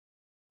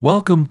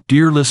Welcome,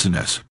 dear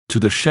listeners, to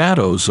the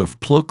shadows of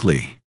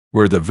Pluckley,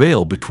 where the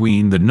veil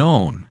between the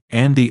known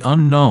and the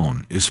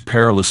unknown is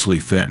perilously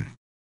thin.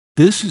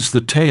 This is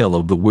the tale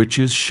of the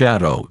witch's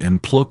shadow in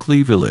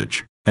Pluckley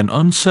Village, an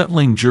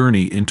unsettling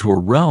journey into a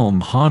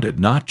realm haunted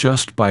not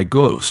just by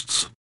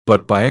ghosts,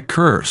 but by a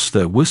curse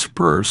that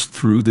whispers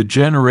through the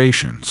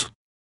generations.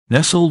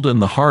 Nestled in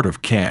the heart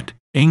of Kent,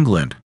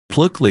 England,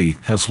 Pluckley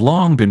has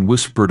long been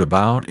whispered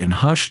about in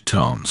hushed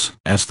tones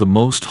as the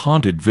most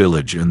haunted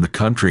village in the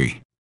country.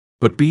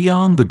 But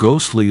beyond the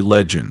ghostly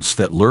legends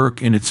that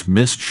lurk in its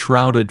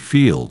mist-shrouded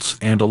fields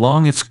and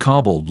along its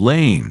cobbled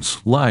lanes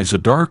lies a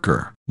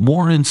darker,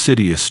 more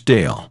insidious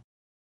tale.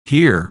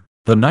 Here,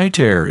 the night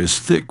air is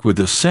thick with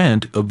the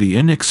scent of the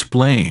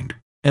unexplained,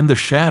 and the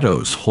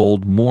shadows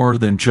hold more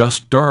than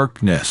just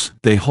darkness,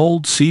 they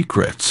hold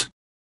secrets.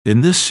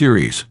 In this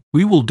series,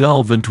 we will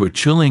delve into a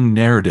chilling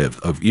narrative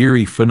of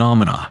eerie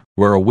phenomena,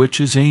 where a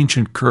witch's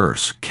ancient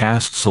curse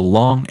casts a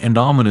long and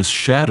ominous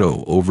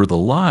shadow over the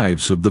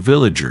lives of the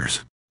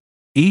villagers.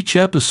 Each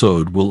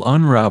episode will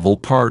unravel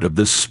part of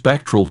this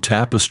spectral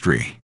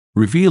tapestry,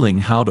 revealing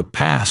how the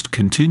past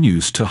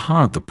continues to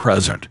haunt the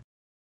present.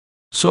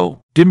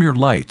 So, dim your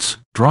lights,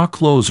 draw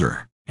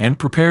closer, and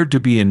prepare to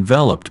be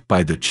enveloped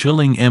by the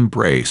chilling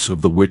embrace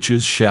of the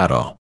witch's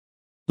shadow.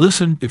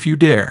 Listen, if you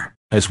dare,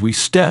 as we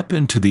step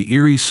into the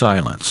eerie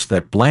silence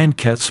that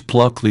blankets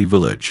Pluckley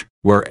Village,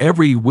 where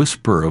every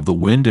whisper of the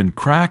wind and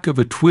crack of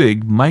a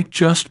twig might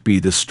just be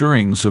the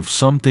stirrings of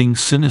something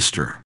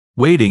sinister,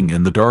 waiting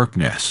in the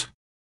darkness.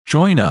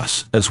 Join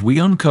us as we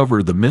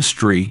uncover the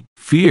mystery,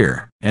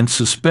 fear, and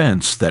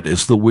suspense that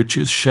is the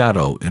witch's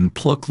shadow in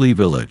Pluckley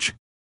Village.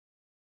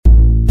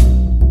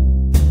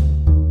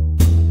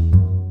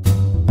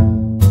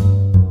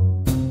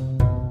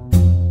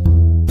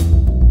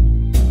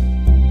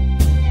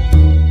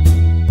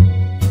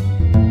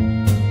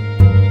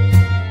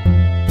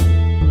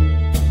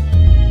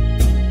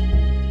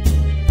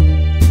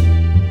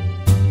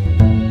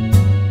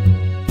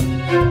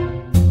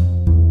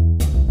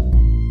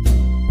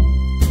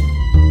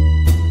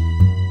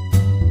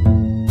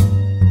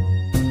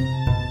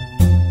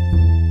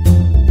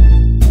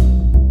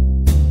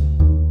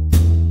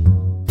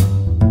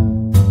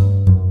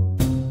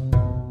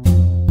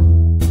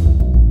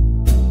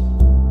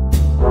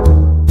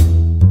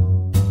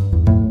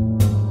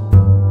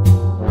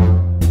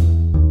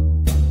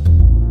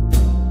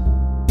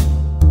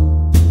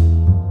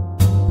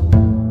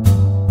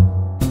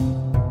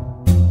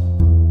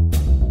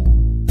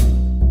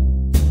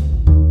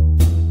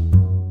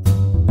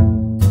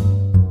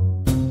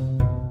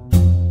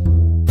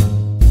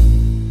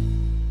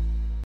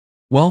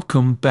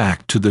 Welcome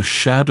back to the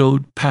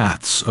shadowed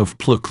paths of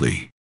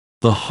Pluckley,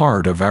 the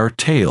heart of our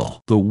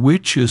tale, the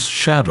witch's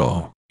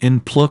shadow in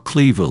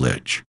Pluckley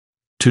Village.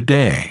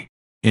 Today,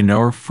 in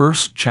our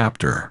first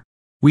chapter,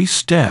 we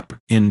step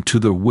into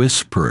the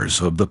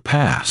whispers of the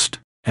past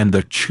and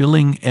the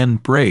chilling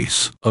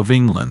embrace of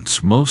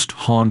England's most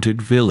haunted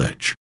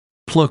village.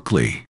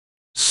 Pluckley,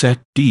 set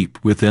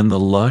deep within the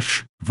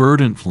lush,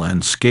 verdant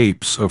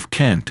landscapes of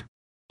Kent,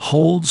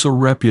 holds a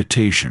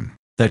reputation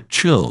that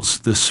chills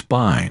the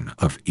spine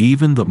of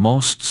even the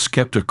most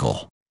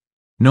skeptical.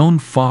 Known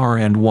far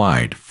and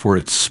wide for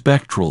its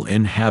spectral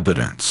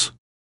inhabitants,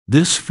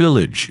 this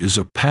village is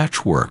a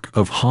patchwork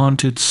of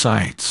haunted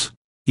sites,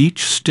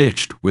 each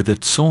stitched with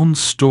its own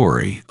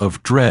story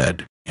of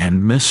dread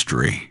and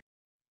mystery.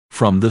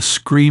 From the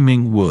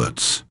screaming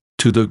woods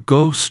to the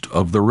ghost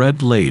of the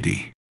Red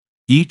Lady,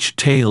 each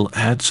tale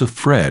adds a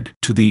thread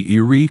to the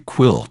eerie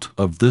quilt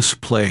of this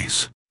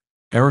place.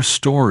 Our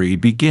story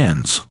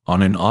begins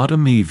on an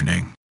autumn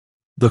evening,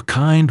 the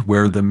kind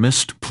where the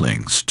mist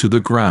clings to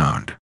the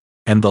ground,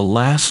 and the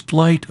last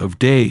light of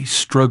day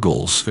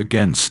struggles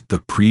against the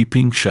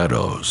creeping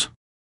shadows.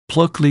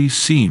 Pluckley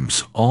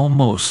seems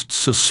almost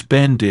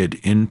suspended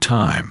in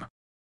time,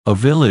 a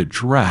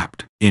village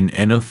wrapped in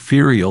an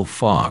ethereal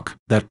fog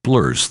that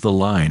blurs the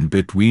line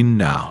between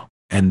now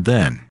and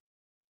then.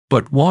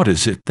 But what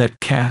is it that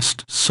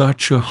cast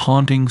such a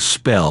haunting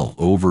spell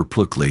over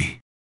Pluckley?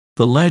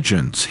 The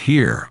legends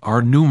here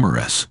are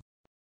numerous.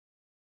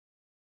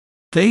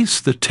 There's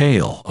the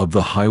tale of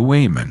the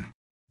highwayman,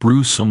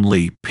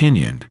 gruesomely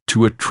pinioned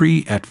to a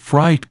tree at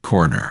Fright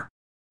Corner,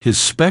 his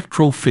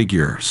spectral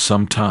figure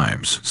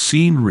sometimes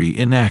seen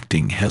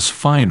reenacting his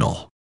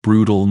final,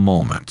 brutal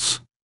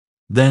moments.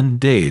 Then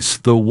there's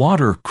the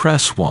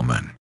watercress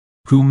woman,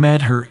 who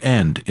met her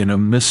end in a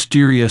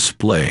mysterious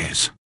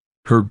blaze,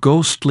 her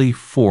ghostly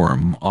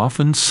form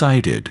often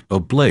sighted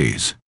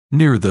ablaze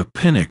near the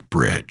Pinnock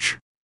Bridge.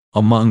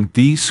 Among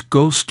these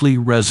ghostly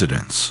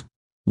residents,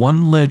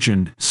 one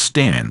legend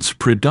stands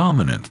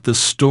predominant, the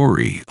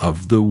story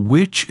of the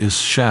witch's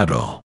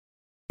shadow.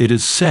 It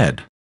is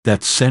said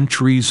that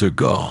centuries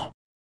ago,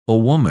 a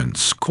woman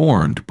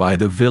scorned by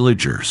the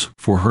villagers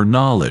for her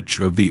knowledge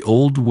of the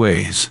old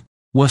ways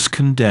was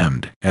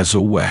condemned as a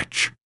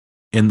witch.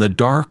 In the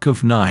dark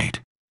of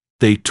night,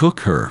 they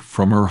took her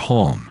from her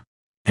home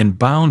and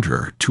bound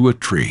her to a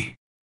tree.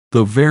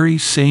 the very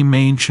same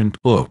ancient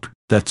oak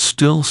that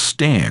still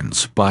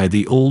stands by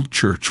the old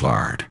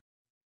churchyard.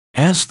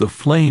 As the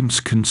flames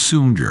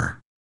consumed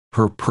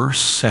her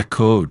purse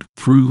echoed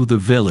through the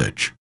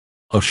village,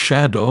 a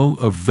shadow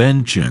of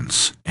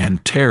vengeance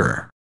and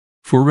terror,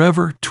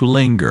 forever to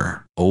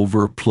linger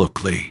over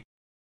Pluckley.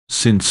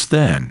 Since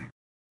then,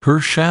 her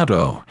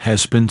shadow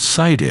has been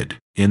sighted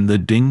in the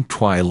dim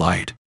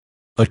twilight,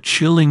 a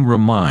chilling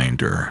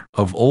reminder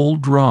of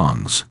old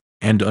wrongs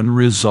and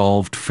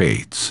unresolved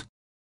fates.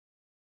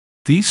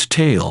 These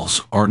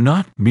tales are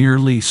not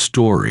merely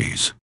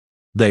stories.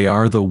 They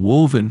are the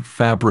woven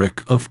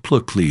fabric of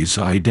Pluckley's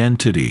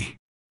identity,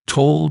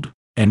 told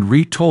and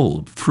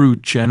retold through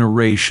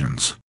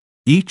generations,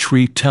 each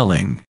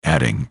retelling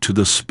adding to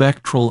the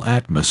spectral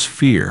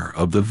atmosphere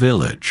of the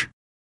village.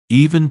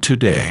 Even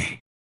today,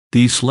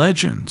 these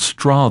legends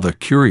draw the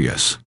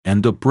curious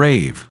and the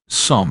brave,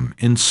 some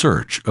in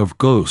search of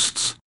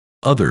ghosts,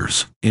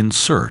 others in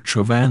search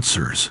of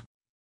answers.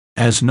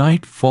 As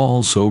night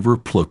falls over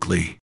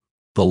Pluckley,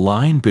 the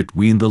line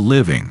between the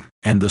living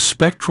and the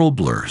spectral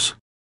blurs,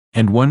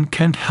 and one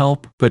can't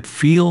help but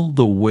feel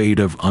the weight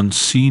of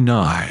unseen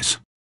eyes,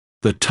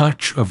 the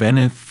touch of an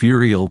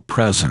ethereal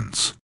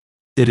presence.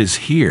 It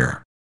is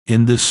here,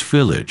 in this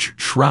village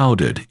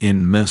shrouded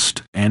in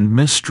mist and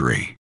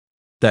mystery,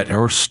 that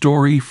our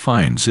story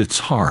finds its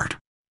heart,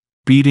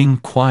 beating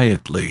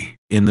quietly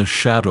in the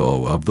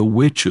shadow of the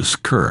witch's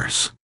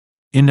curse.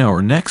 In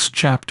our next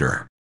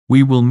chapter,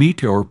 we will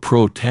meet our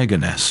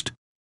protagonist,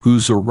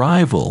 whose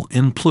arrival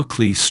in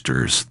Pluckley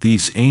stirs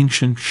these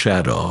ancient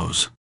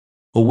shadows,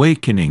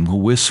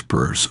 awakening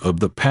whispers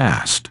of the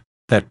past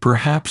that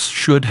perhaps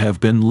should have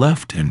been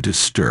left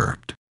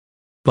undisturbed.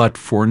 But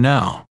for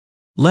now,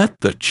 let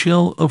the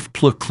chill of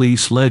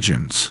Pluckley's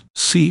legends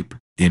seep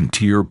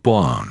into your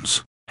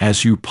bones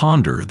as you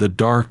ponder the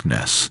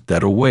darkness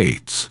that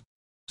awaits.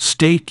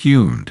 Stay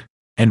tuned,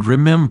 and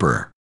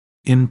remember,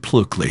 in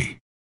Pluckley,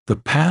 the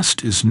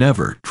past is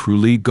never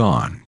truly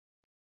gone.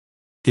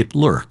 It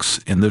lurks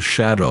in the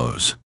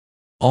shadows,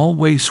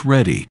 always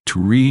ready to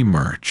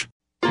re-emerge.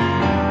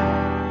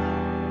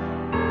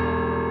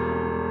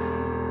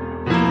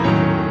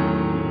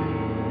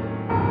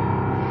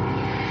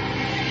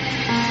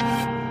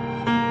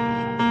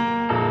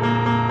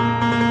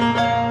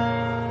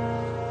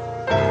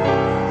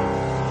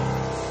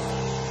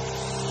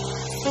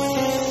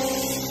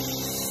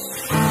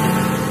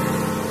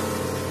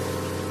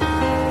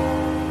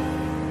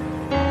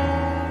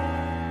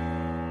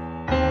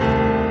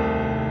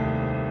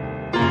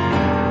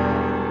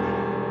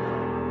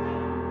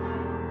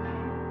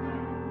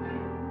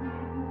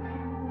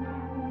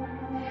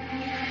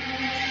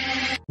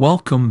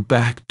 Welcome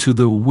back to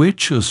the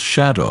Witch's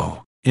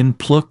Shadow in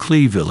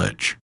Pluckley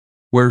Village,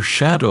 where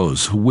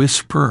shadows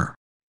whisper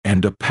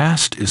and the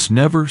past is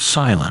never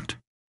silent.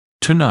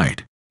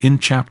 Tonight, in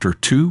Chapter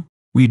 2,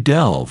 we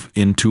delve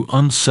into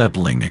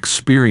unsettling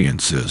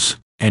experiences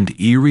and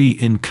eerie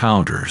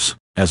encounters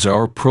as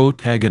our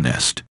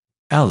protagonist,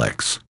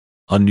 Alex,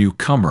 a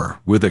newcomer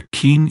with a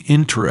keen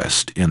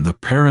interest in the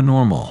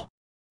paranormal,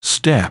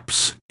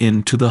 steps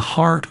into the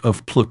heart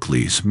of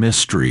Pluckley's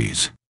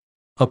mysteries.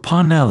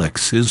 Upon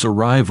Alex's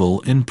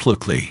arrival in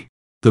Pluckley,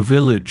 the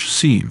village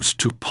seems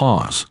to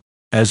pause,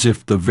 as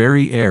if the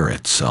very air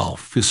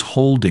itself is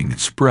holding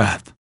its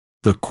breath.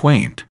 The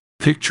quaint,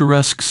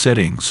 picturesque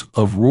settings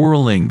of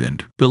rural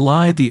England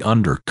belie the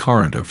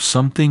undercurrent of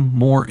something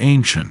more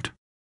ancient,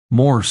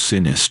 more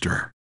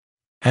sinister.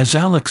 As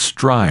Alex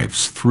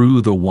drives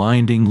through the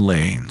winding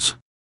lanes,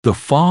 the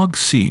fog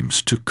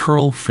seems to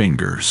curl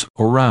fingers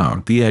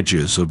around the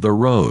edges of the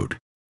road,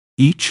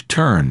 each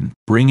turn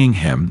bringing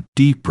him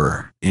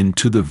deeper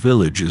into the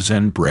village's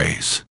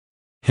embrace.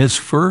 His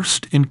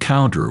first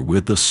encounter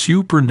with the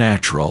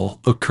supernatural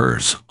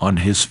occurs on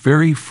his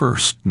very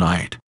first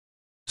night.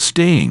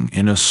 Staying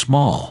in a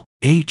small,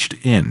 aged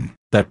inn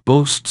that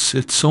boasts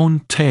its own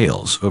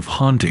tales of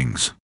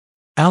hauntings,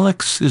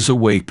 Alex is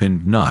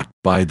awakened not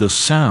by the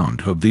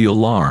sound of the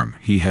alarm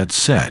he had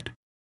set,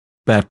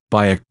 but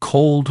by a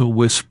cold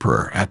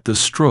whisper at the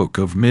stroke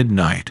of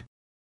midnight.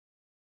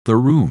 The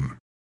room,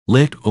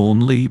 lit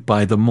only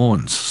by the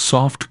moon's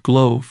soft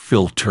glow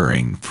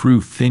filtering through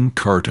thin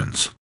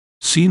curtains,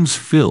 seems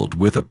filled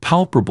with a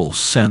palpable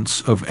sense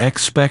of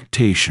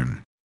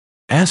expectation.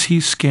 As he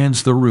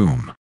scans the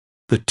room,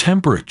 the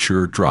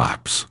temperature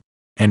drops,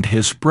 and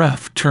his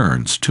breath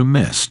turns to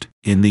mist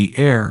in the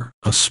air,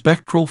 a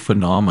spectral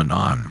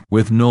phenomenon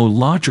with no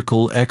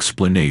logical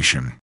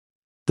explanation.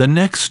 The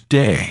next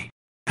day,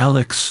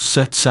 Alex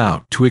sets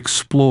out to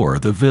explore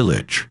the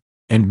village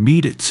and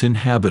meet its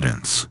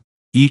inhabitants,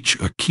 each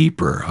a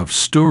keeper of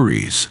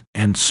stories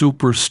and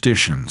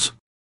superstitions.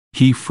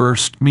 He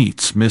first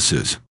meets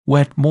Mrs.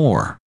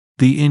 Wetmore,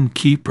 the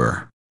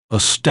innkeeper, a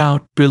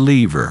stout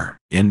believer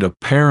in the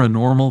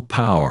paranormal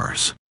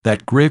powers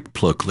that grip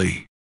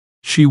Pluckley.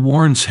 She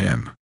warns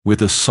him,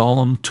 with a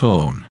solemn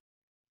tone,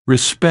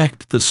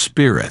 "Respect the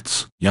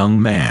spirits,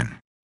 young man.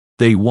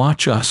 They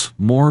watch us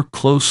more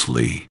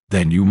closely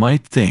than you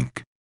might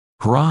think."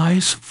 Her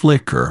eyes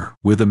flicker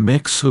with a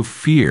mix of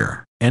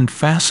fear and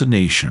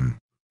fascination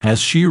as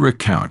she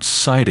recounts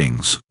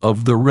sightings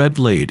of the Red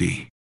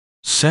Lady,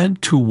 said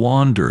to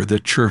wander the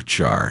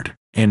churchyard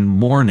in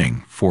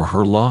mourning for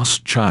her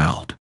lost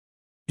child.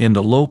 In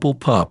the local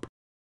pub,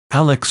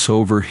 Alex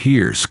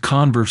overhears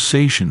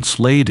conversations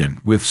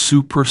laden with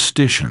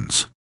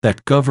superstitions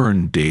that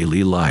govern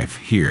daily life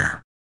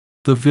here.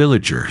 The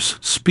villagers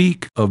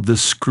speak of the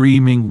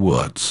screaming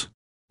woods,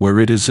 where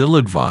it is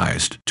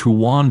ill-advised to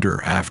wander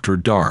after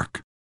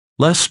dark,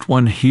 lest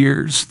one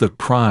hears the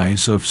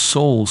cries of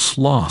souls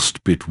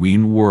lost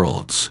between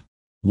worlds.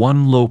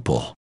 One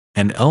local,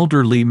 an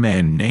elderly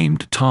man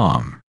named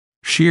Tom,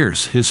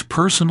 shares his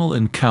personal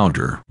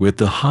encounter with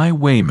the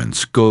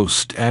highwayman's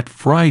ghost at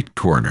Fright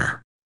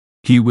Corner.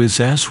 He was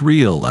as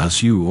real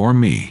as you or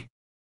me,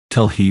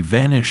 till he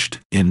vanished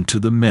into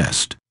the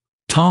mist.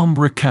 Tom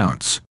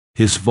recounts,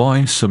 his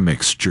voice a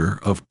mixture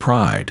of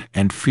pride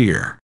and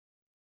fear.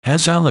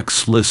 As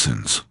Alex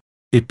listens,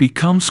 it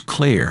becomes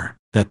clear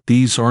that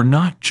these are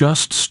not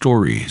just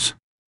stories.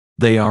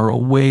 They are a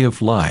way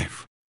of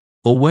life,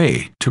 a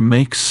way to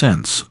make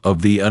sense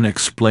of the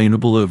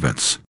unexplainable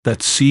events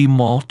that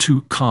seem all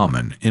too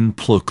common in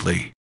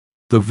Pluckley.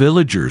 The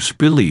villagers'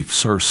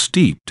 beliefs are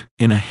steeped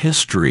in a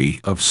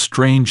history of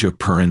strange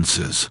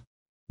occurrences,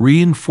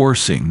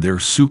 reinforcing their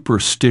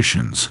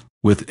superstitions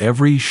with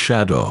every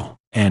shadow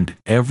and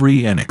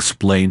every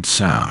unexplained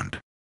sound.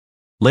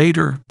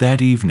 Later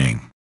that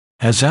evening,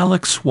 as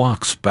Alex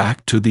walks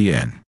back to the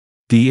inn,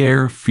 the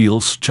air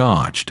feels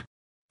charged,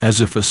 as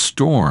if a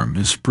storm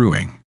is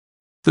brewing.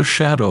 The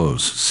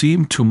shadows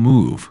seem to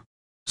move,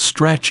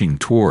 stretching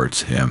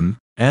towards him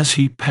as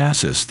he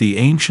passes the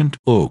ancient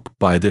oak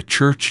by the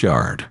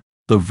churchyard,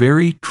 the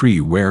very tree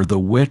where the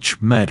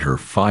witch met her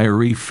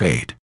fiery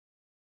fate.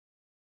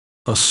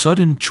 A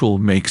sudden chill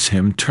makes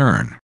him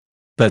turn,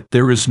 but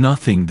there is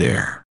nothing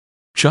there,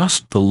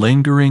 just the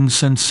lingering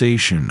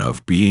sensation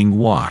of being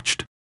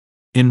watched.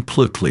 In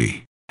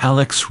Pluckley,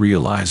 Alex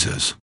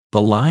realizes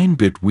the line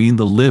between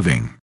the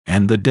living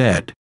and the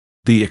dead,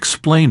 the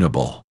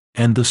explainable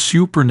and the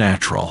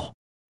supernatural,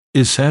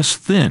 is as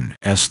thin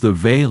as the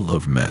veil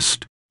of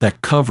mist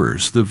that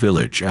covers the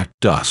village at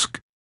dusk.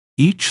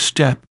 Each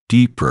step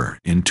deeper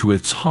into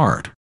its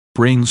heart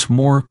brings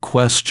more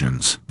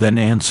questions than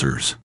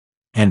answers,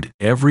 and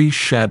every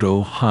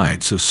shadow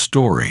hides a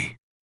story.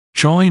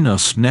 Join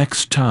us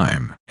next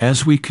time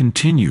as we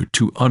continue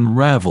to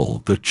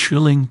unravel the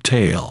chilling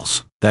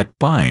tales that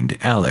bind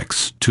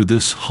Alex to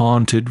this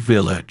haunted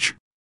village.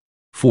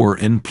 For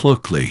in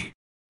Pluckley,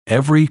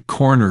 every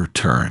corner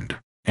turned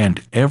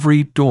and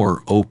every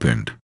door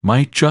opened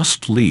might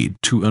just lead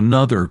to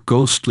another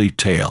ghostly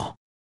tale.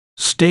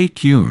 Stay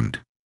tuned,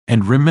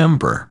 and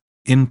remember,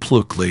 in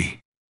Pluckley,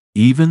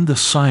 even the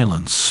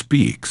silence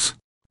speaks.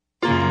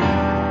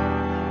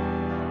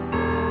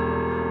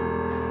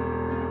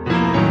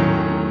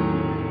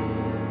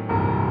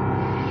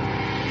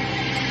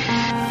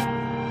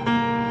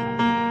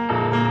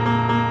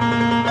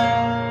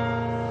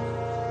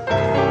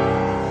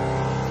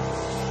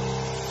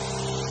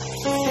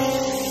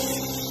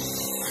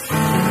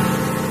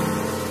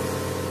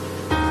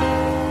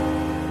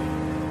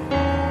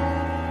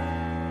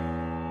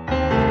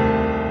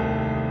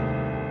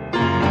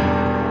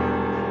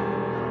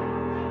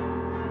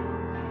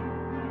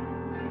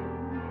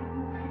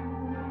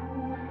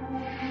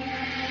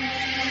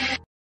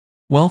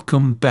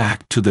 Welcome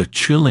back to the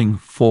chilling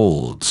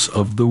folds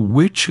of the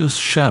Witch's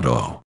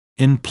Shadow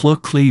in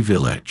Pluckley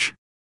Village.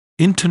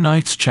 In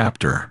tonight's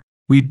chapter,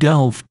 we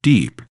delve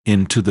deep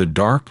into the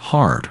dark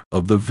heart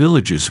of the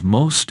village's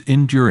most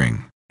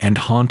enduring and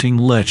haunting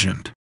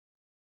legend.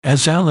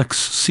 As Alex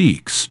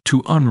seeks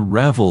to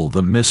unravel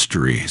the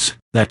mysteries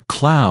that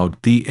cloud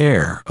the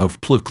air of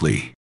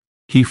Pluckley,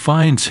 he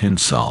finds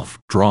himself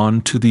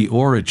drawn to the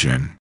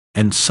origin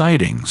and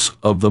sightings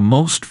of the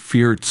most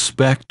feared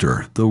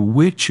specter, the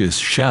Witch's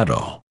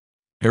Shadow.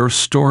 Our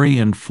story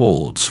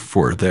unfolds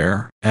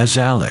further as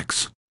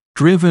Alex,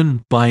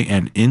 driven by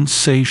an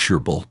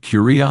insatiable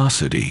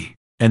curiosity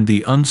and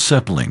the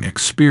unsettling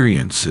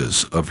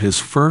experiences of his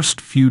first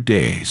few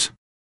days,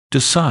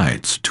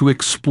 decides to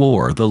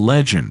explore the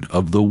legend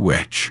of the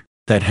witch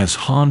that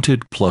has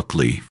haunted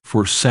Pluckley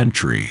for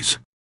centuries.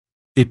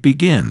 It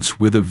begins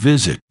with a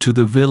visit to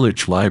the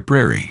village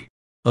library,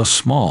 a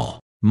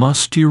small,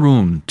 musty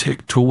room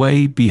tucked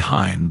away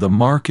behind the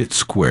market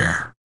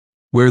square,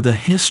 where the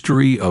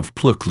history of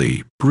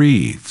Pluckley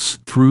breathes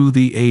through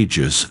the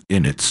ages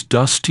in its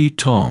dusty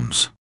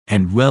tomes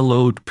and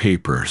yellowed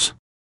papers.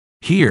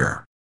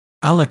 Here,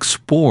 Alex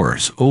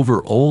pores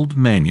over old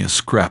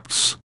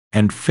manuscripts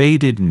and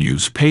faded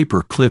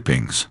newspaper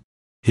clippings,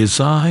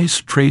 his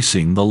eyes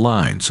tracing the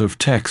lines of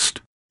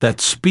text that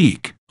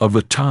speak of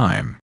a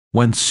time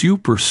when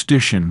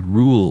superstition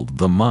ruled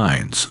the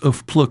minds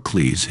of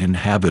Pluckley's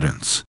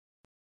inhabitants.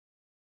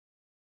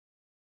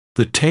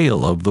 The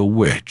tale of the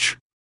witch,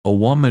 a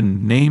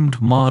woman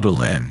named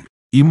Madeline,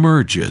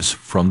 emerges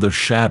from the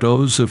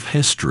shadows of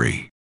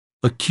history,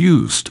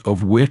 accused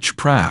of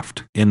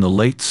witchcraft in the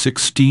late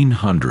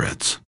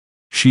 1600s.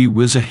 She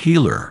was a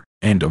healer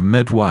and a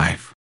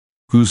midwife,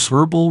 whose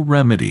herbal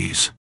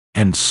remedies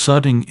and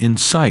sudden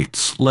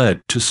insights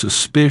led to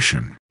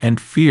suspicion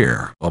and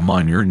fear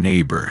among her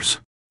neighbors.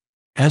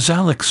 As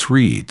Alex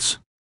reads,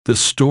 the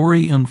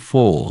story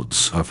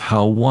unfolds of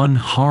how one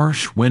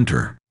harsh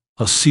winter,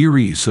 a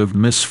series of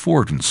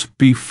misfortunes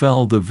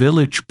befell the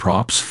village.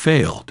 Crops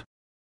failed,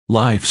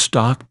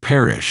 livestock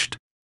perished,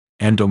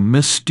 and a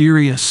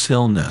mysterious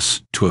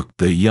illness took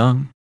the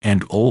young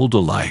and old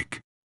alike.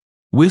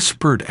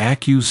 Whispered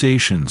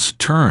accusations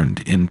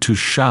turned into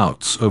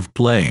shouts of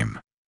blame,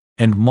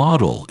 and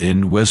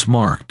Madeline was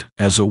marked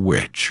as a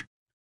witch,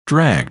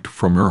 dragged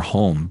from her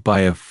home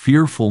by a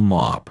fearful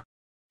mob.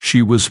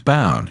 She was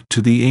bound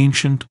to the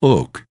ancient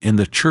oak in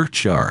the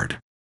churchyard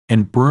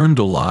and burned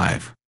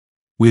alive.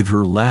 With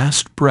her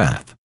last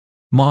breath,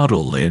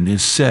 Madeline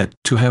is said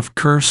to have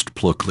cursed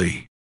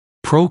Pluckley,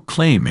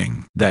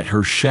 proclaiming that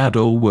her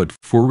shadow would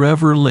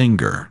forever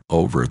linger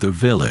over the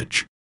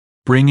village,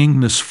 bringing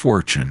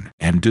misfortune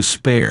and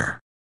despair.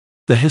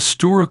 The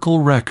historical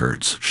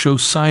records show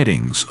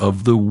sightings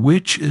of the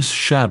witch's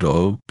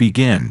shadow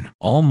begin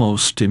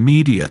almost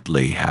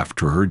immediately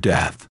after her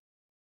death.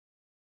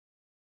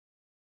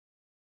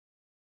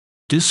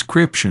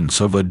 Descriptions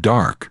of a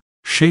dark,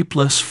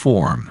 shapeless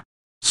form,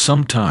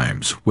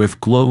 sometimes with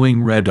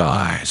glowing red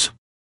eyes,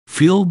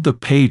 filled the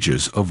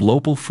pages of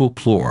local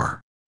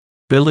folklore.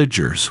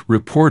 Villagers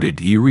reported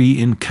eerie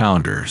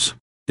encounters,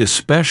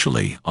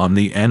 especially on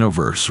the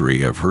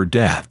anniversary of her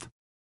death,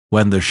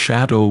 when the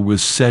shadow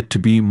was said to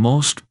be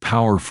most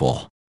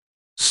powerful.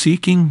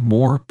 Seeking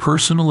more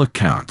personal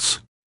accounts,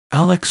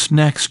 Alex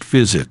next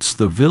visits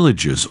the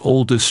village's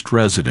oldest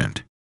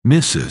resident,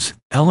 Mrs.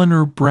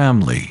 Eleanor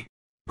Bramley,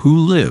 who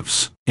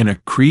lives in a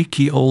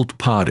creaky old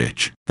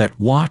cottage that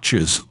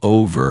watches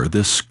over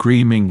the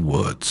screaming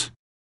woods.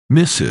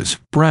 Mrs.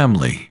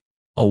 Bramley,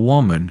 a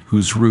woman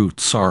whose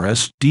roots are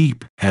as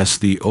deep as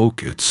the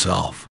oak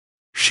itself,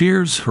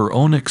 shares her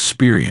own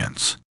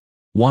experience.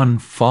 One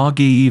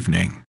foggy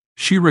evening,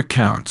 she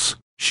recounts,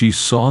 she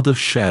saw the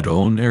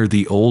shadow near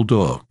the old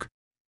oak.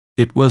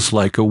 It was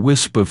like a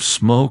wisp of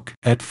smoke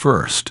at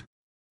first.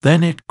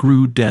 Then it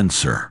grew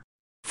denser,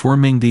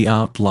 forming the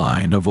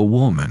outline of a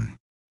woman.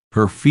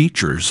 Her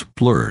features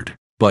blurred,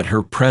 but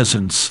her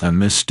presence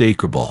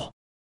unmistakable.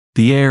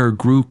 The air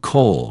grew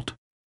cold,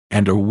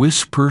 and a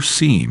whisper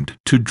seemed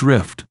to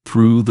drift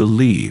through the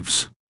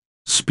leaves,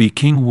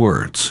 speaking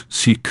words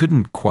she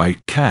couldn't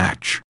quite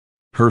catch.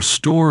 Her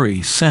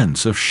story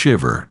sends a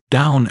shiver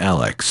down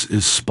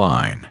Alex's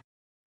spine.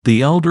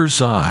 The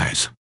elder's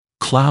eyes,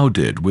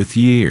 clouded with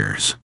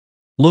years,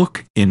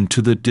 look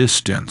into the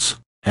distance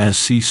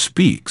as he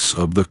speaks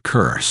of the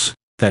curse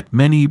that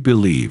many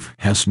believe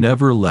has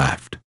never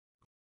left.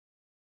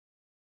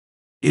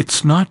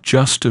 It's not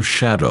just a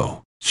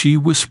shadow, she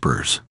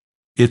whispers.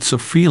 It's a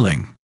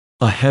feeling,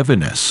 a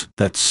heaviness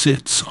that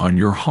sits on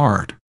your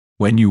heart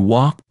when you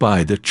walk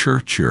by the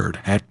churchyard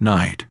at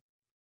night.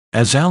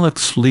 As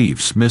Alex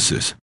leaves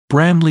Mrs.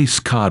 Bramley's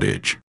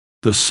cottage,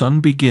 the sun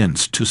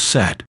begins to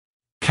set,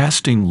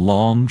 casting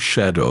long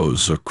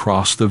shadows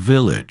across the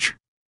village.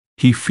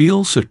 He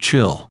feels a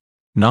chill,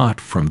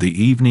 not from the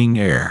evening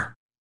air,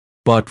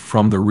 but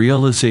from the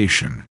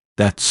realization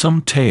that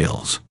some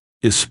tales,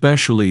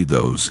 especially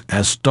those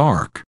as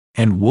dark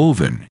and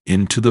woven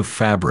into the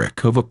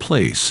fabric of a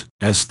place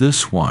as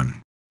this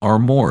one, are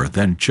more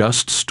than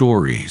just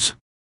stories.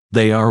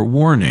 They are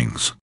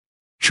warnings.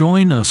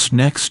 Join us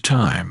next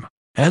time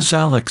as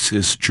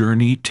Alex's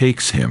journey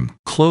takes him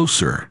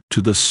closer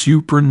to the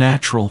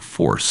supernatural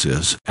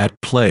forces at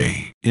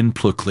play in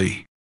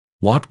Pluckley.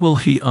 What will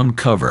he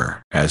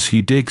uncover as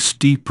he digs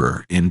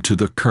deeper into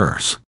the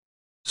curse?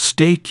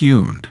 Stay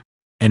tuned,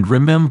 and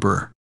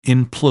remember,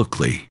 in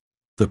Pluckley,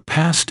 the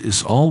past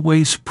is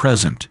always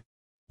present,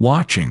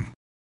 watching,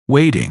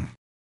 waiting,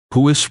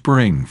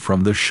 whispering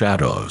from the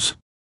shadows.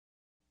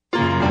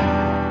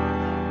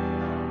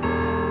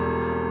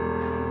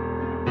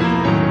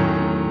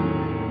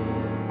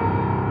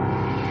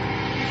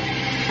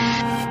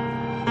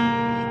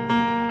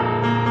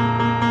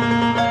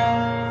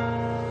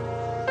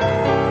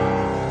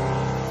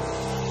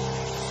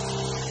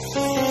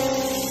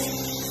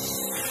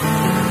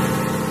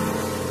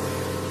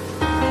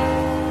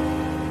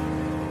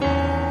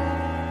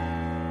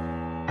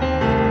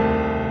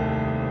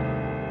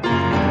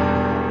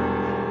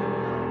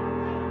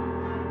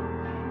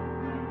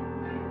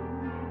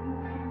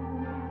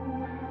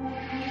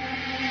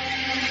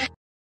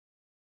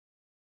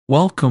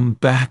 Welcome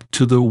back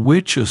to the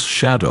Witch's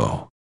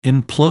Shadow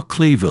in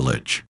Pluckley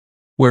Village,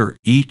 where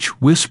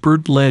each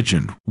whispered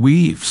legend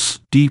weaves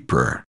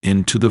deeper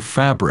into the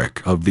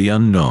fabric of the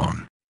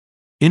unknown.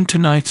 In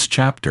tonight's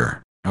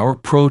chapter, our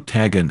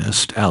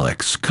protagonist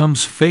Alex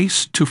comes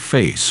face to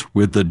face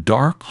with the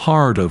dark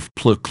heart of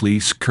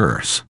Pluckley's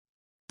curse.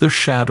 The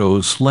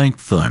shadows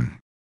lengthen,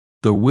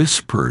 the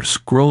whispers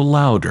grow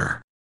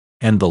louder,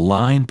 and the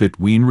line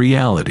between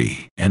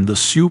reality and the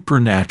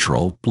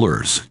supernatural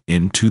blurs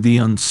into the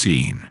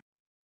unseen.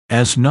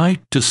 As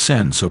night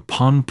descends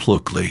upon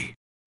Pluckley,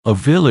 a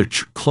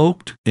village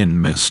cloaked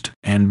in mist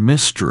and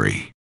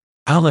mystery.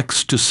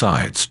 Alex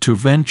decides to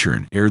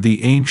venture near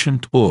the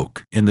ancient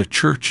oak in the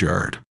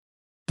churchyard,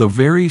 the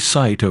very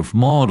site of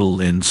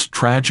Magdalen's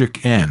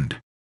tragic end,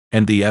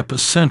 and the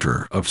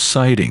epicenter of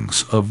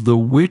sightings of the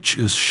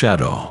witch's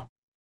shadow.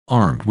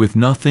 Armed with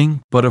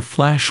nothing but a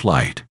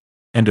flashlight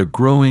and a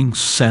growing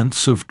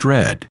sense of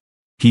dread,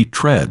 he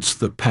treads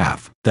the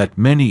path that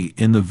many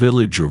in the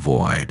village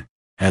avoid.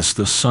 As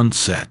the sun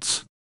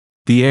sets,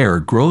 the air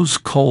grows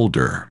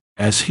colder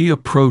as he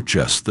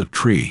approaches the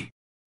tree,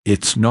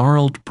 its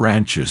gnarled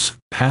branches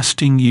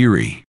casting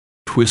eerie,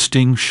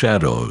 twisting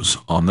shadows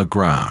on the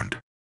ground.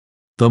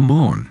 The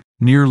moon,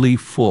 nearly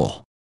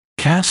full,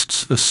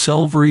 casts a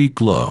silvery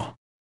glow,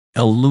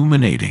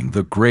 illuminating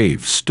the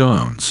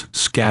gravestones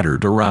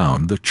scattered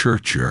around the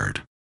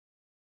churchyard.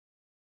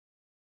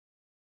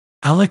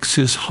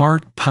 Alex's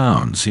heart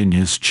pounds in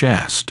his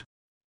chest,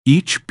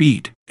 each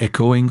beat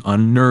echoing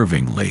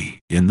unnervingly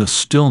in the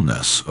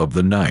stillness of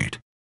the night.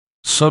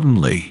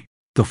 Suddenly,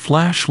 the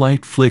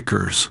flashlight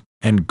flickers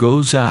and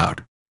goes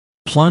out,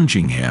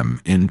 plunging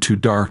him into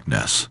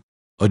darkness.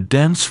 A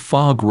dense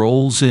fog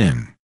rolls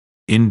in,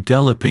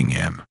 enveloping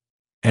him,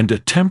 and a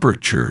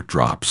temperature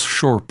drops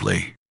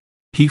sharply.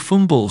 He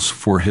fumbles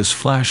for his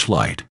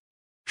flashlight,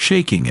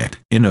 shaking it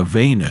in a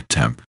vain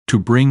attempt to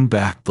bring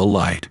back the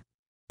light,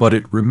 but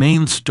it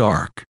remains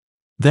dark.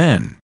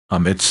 Then,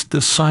 amidst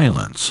the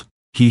silence,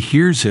 he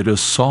hears it a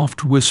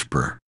soft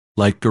whisper,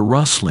 like the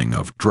rustling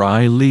of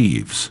dry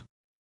leaves.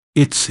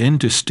 It's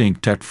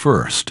indistinct at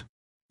first,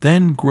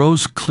 then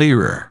grows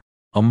clearer,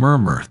 a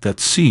murmur that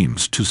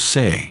seems to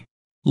say,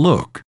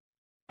 "Look."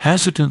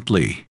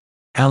 Hesitantly,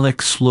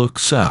 Alex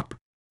looks up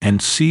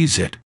and sees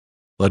it,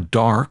 a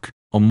dark,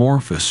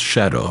 amorphous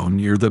shadow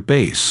near the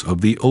base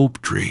of the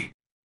oak tree.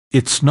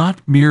 It's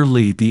not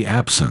merely the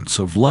absence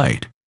of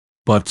light,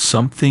 but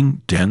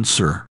something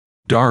denser,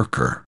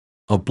 darker,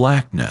 a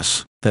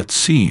blackness that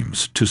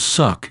seems to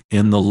suck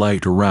in the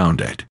light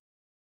around it.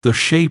 The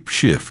shape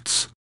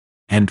shifts,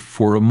 and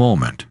for a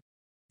moment,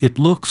 it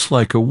looks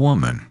like a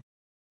woman,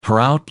 her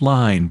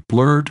outline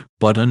blurred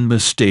but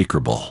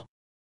unmistakable,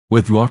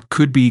 with what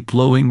could be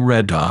glowing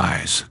red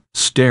eyes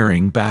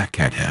staring back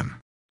at him.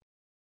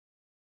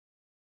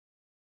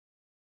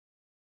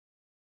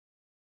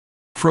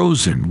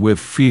 Frozen with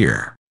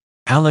fear,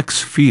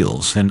 Alex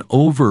feels an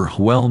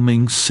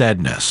overwhelming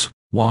sadness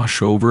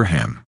wash over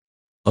him,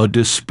 a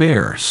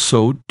despair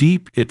so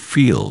deep it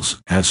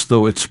feels as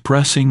though it's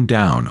pressing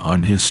down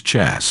on his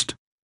chest.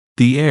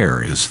 The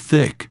air is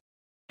thick,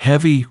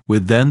 heavy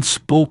with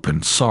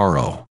unspoken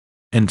sorrow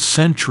and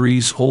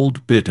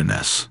centuries-old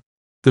bitterness.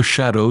 The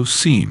shadow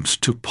seems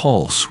to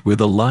pulse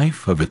with a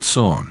life of its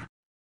own,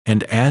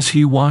 and as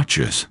he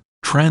watches,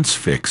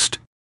 transfixed,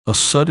 a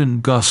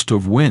sudden gust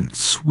of wind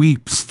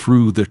sweeps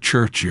through the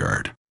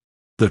churchyard.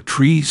 The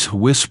trees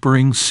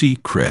whispering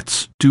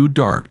secrets too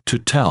dark to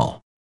tell.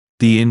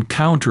 The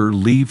encounter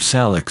leaves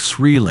Alex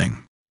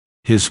reeling,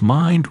 his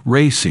mind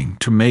racing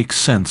to make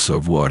sense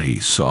of what he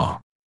saw.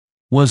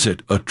 Was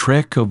it a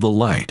trick of the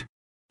light,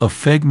 a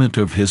figment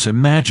of his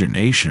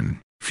imagination,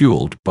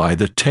 fueled by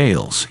the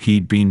tales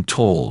he'd been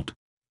told?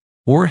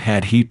 Or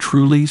had he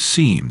truly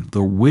seen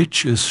the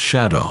witch's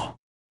shadow,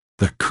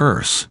 the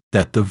curse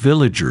that the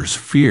villagers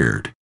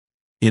feared?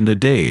 In the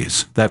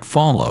days that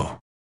follow,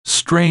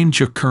 strange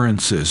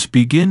occurrences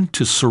begin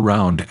to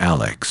surround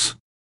Alex.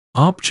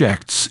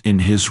 Objects in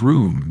his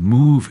room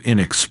move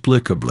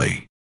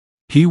inexplicably.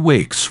 He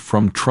wakes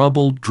from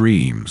troubled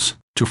dreams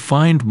to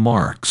find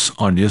marks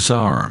on his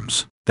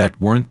arms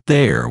that weren't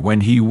there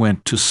when he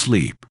went to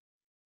sleep.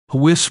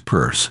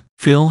 Whispers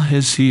fill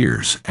his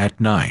ears at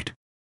night,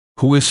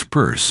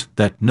 whispers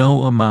that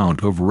no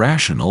amount of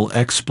rational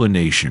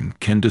explanation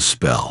can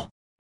dispel.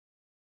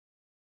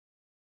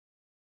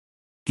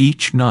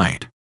 Each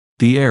night,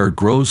 the air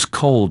grows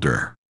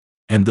colder,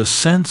 and the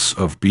sense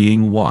of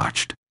being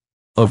watched,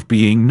 of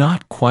being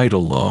not quite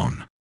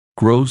alone,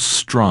 grows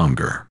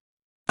stronger.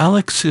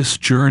 Alex's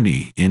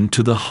journey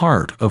into the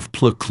heart of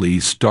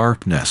Pluckley's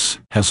darkness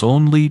has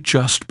only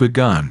just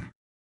begun,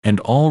 and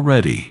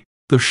already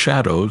the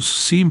shadows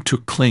seem to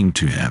cling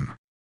to him,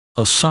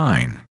 a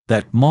sign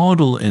that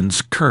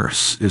Magdalen's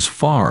curse is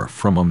far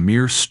from a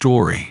mere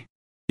story.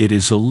 It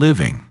is a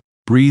living,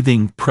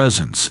 breathing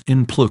presence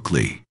in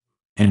Pluckley,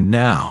 and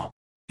now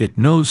it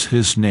knows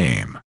his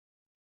name.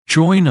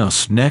 Join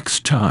us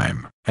next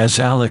time as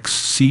Alex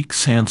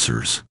seeks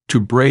answers to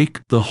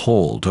break the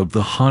hold of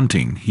the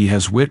haunting he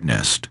has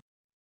witnessed.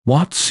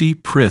 What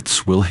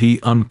secrets will he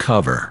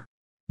uncover?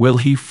 Will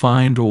he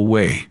find a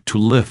way to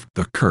lift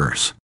the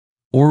curse?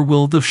 Or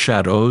will the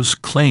shadows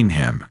claim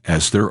him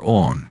as their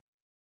own?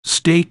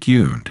 Stay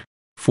tuned,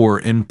 for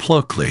in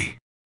Pluckley,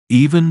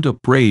 even the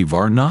brave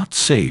are not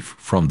safe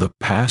from the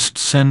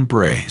past's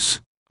embrace.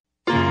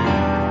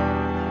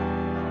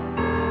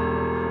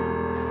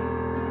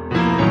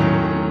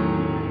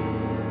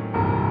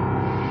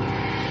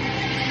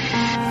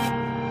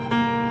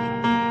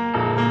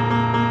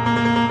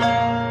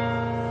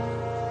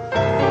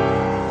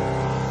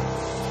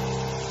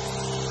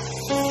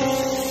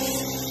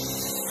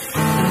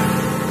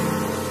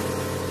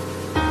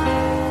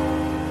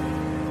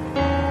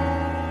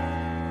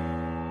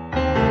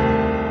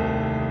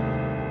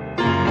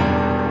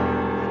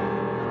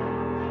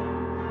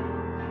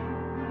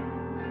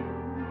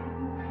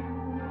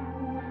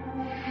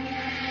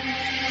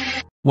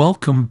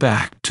 Welcome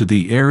back to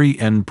the airy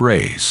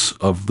embrace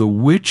of the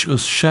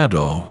witch's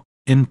shadow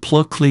in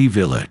Pluckley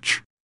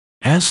Village.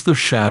 As the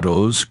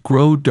shadows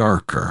grow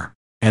darker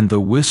and the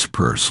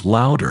whispers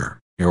louder,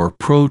 our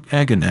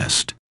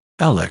protagonist,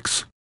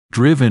 Alex,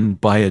 driven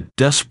by a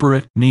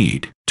desperate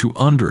need to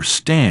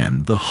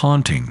understand the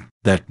haunting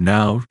that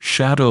now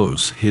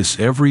shadows his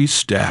every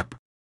step,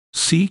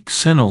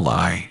 seeks an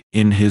ally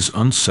in his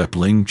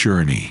unsettling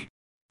journey.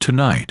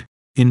 Tonight,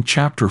 in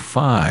Chapter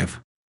 5,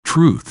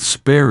 truths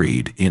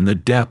buried in the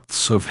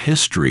depths of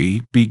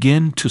history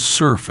begin to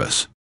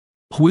surface,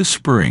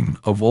 whispering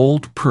of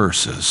old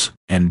curses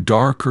and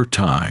darker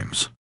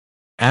times.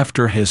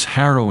 After his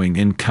harrowing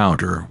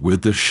encounter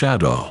with the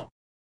shadow,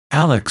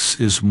 Alex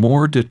is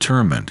more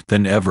determined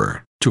than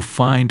ever to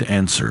find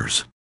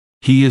answers.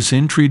 He is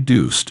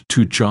introduced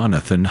to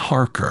Jonathan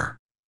Harker,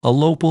 a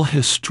local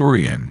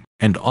historian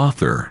and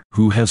author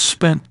who has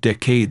spent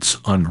decades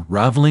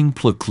unraveling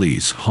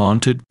Pluckley's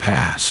haunted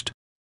past.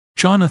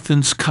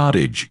 Jonathan's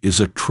cottage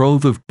is a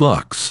trove of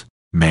books,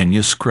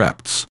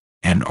 manuscripts,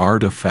 and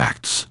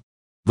artifacts,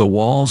 the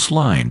walls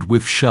lined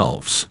with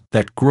shelves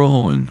that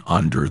groan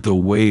under the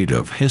weight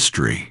of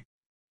history.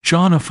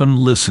 Jonathan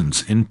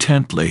listens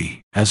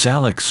intently as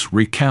Alex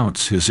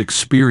recounts his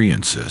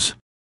experiences,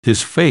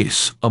 his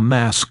face a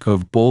mask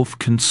of both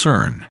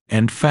concern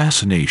and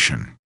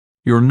fascination.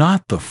 "You're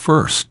not the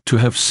first to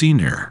have seen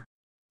her,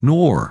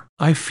 nor,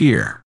 I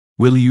fear,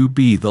 will you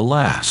be the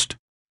last,"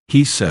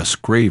 he says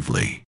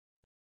gravely.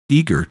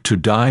 Eager to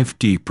dive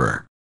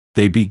deeper,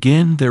 they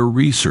begin their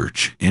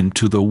research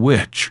into the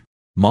witch,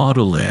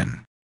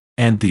 Madeline,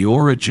 and the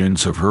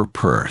origins of her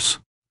purse.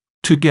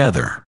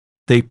 Together,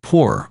 they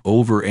pore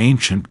over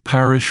ancient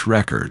parish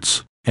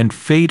records and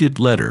faded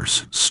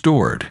letters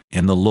stored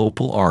in the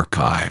local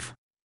archive.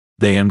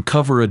 They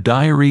uncover a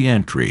diary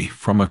entry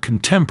from a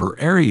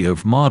contemporary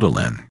of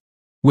Madeline,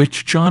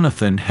 which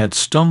Jonathan had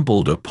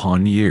stumbled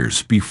upon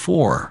years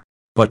before,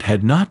 but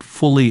had not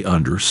fully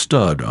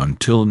understood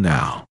until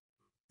now.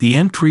 The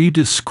entry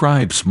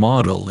describes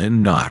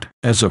Madeline not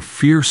as a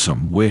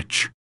fearsome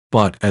witch,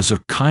 but as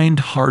a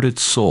kind-hearted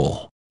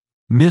soul,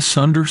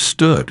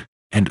 misunderstood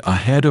and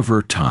ahead of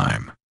her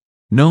time,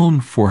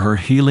 known for her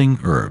healing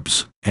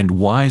herbs and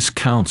wise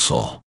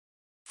counsel.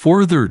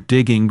 Further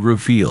digging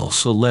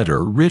reveals a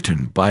letter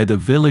written by the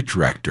village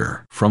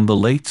rector from the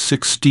late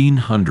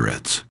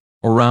 1600s,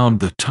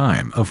 around the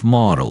time of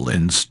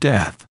Madeline's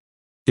death.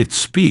 It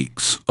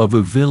speaks of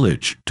a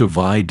village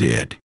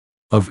divided,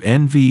 of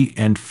envy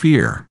and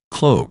fear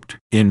cloaked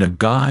in a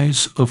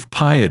guise of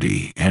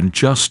piety and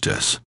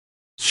justice.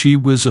 She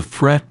was a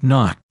threat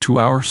not to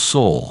our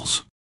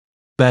souls,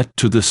 but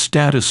to the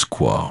status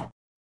quo,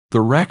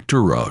 the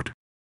rector wrote,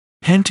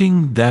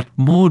 hinting that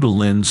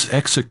Madeline's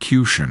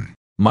execution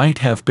might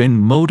have been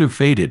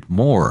motivated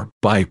more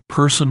by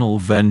personal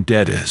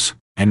vendettas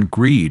and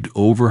greed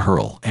over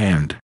her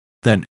land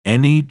than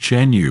any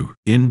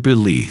genuine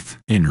belief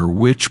in her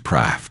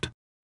witchcraft.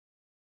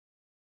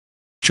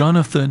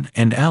 Jonathan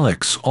and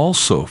Alex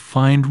also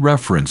find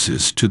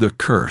references to the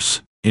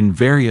curse in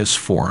various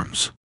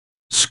forms,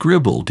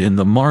 scribbled in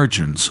the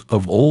margins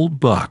of old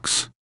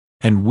books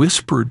and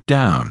whispered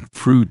down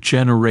through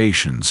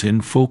generations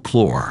in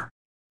folklore.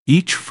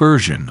 Each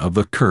version of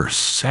the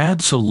curse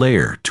adds a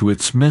layer to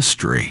its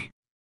mystery,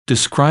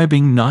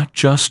 describing not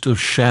just a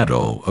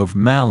shadow of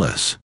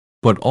malice,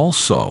 but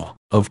also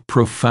of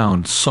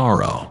profound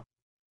sorrow,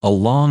 a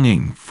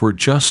longing for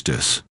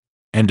justice,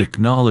 and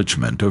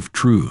acknowledgement of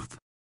truth.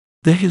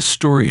 The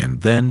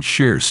historian then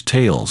shares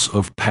tales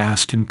of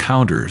past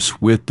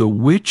encounters with the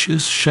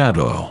witch's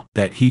shadow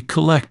that he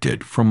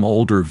collected from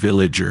older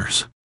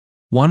villagers.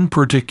 One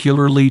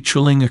particularly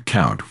chilling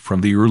account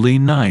from the early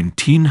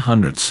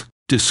 1900s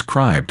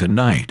described a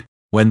night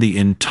when the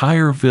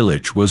entire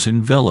village was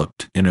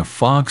enveloped in a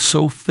fog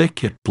so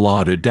thick it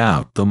blotted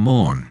out the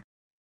moon.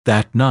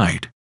 That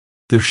night,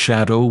 the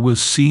shadow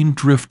was seen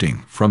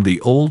drifting from the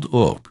old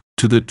oak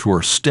to the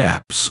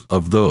doorsteps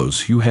of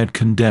those who had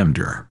condemned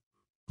her,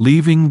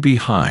 leaving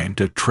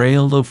behind a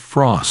trail of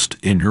frost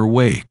in her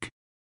wake.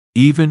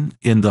 Even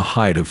in the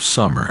height of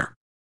summer,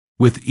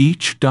 with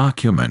each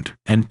document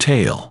and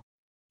tale,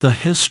 the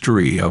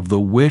history of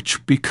the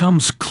witch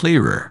becomes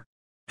clearer,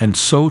 and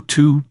so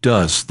too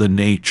does the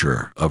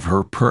nature of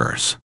her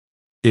purse.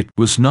 It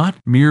was not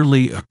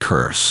merely a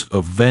curse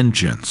of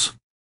vengeance,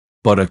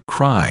 but a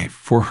cry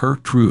for her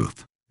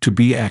truth to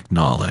be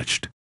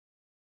acknowledged.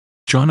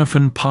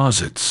 Jonathan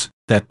posits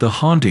that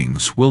the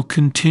hauntings will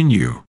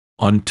continue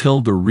until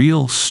the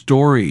real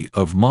story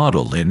of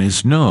Madeline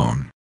is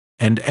known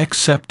and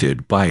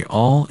accepted by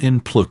all in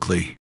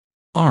Pluckley.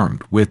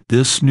 Armed with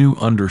this new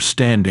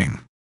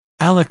understanding,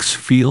 Alex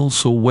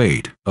feels a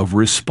weight of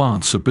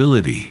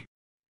responsibility.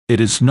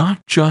 It is not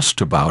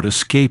just about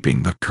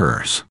escaping the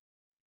curse,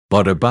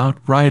 but about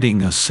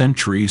righting a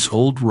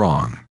centuries-old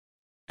wrong.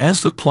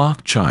 As the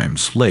clock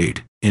chimes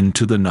late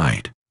into the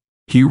night,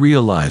 he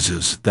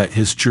realizes that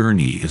his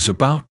journey is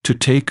about to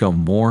take a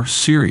more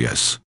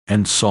serious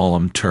and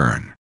solemn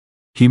turn.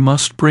 He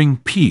must bring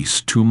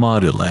peace to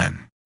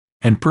Madeline,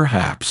 and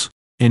perhaps,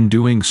 In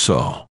doing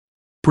so,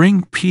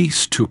 bring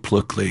peace to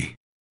Pluckley.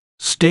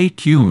 Stay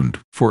tuned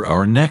for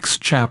our next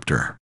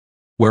chapter,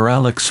 where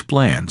Alex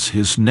plans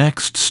his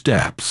next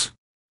steps,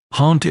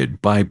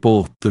 haunted by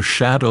both the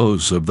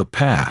shadows of the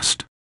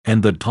past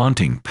and the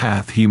daunting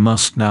path he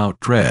must now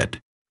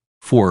tread.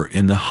 For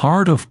in the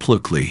heart of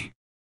Pluckley,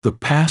 the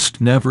past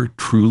never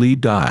truly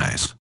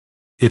dies.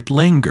 It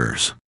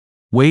lingers,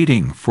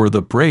 waiting for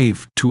the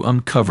brave to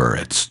uncover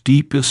its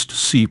deepest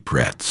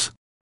secrets.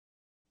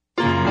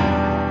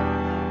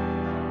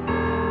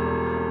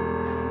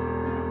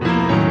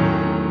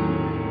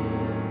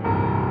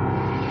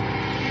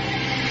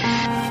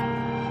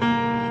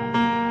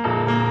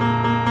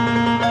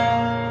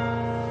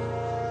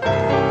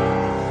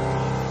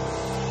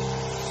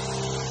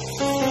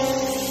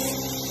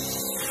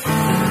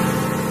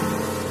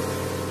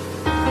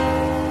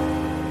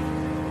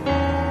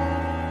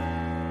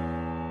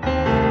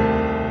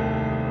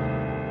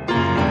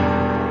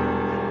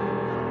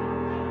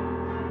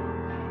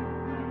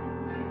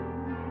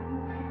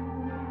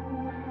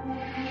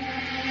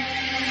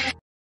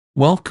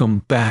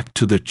 Welcome back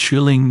to the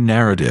chilling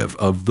narrative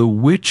of the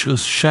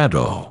witch's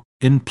shadow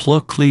in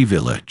Pluckley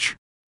Village.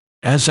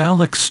 As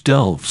Alex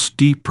delves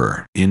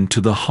deeper into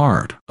the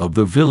heart of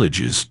the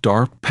village's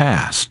dark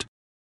past,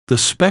 the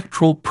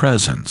spectral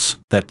presence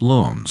that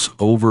looms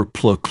over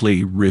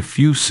Pluckley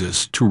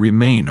refuses to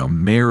remain a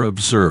mere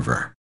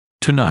observer.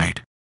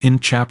 Tonight, in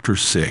Chapter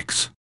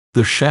 6,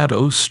 the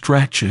shadow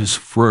stretches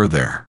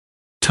further,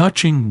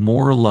 touching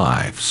more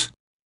lives,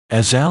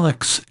 as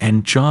Alex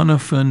and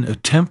Jonathan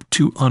attempt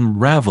to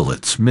unravel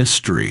its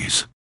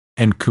mysteries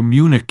and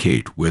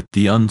communicate with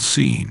the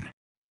unseen.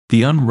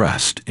 The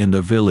unrest in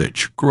the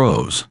village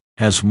grows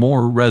as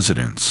more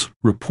residents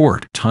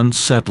report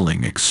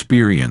unsettling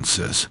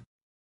experiences.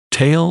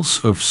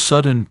 Tales of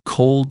sudden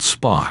cold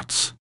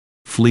spots,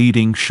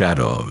 fleeting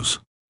shadows,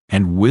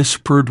 and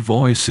whispered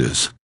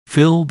voices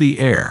fill the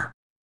air,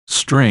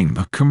 stirring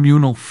the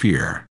communal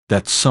fear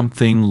that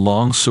something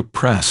long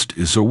suppressed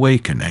is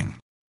awakening.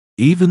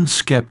 Even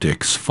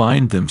skeptics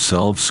find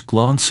themselves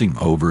glancing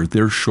over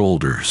their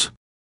shoulders,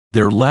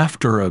 their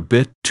laughter a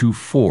bit too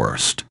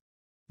forced,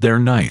 their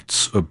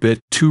nights a bit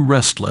too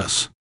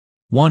restless.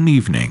 One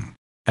evening,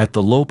 at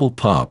the local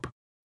pub,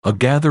 a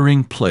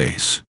gathering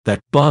place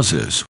that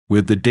buzzes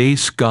with the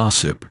day's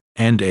gossip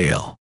and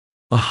ale,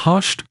 a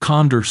hushed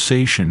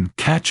conversation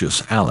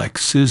catches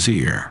Alex's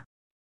ear.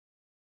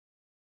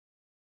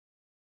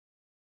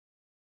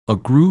 A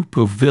group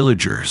of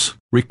villagers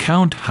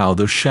recount how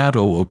the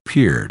shadow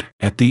appeared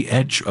at the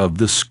edge of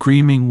the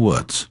screaming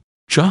woods,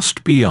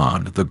 just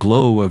beyond the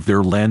glow of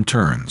their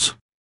lanterns.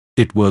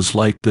 It was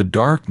like the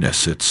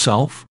darkness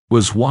itself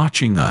was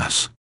watching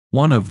us,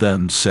 one of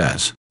them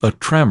says, a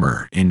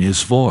tremor in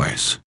his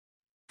voice.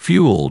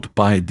 Fueled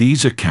by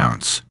these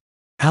accounts,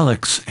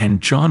 Alex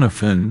and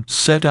Jonathan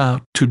set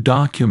out to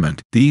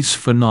document these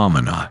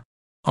phenomena,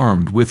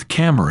 armed with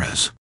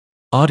cameras,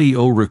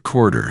 audio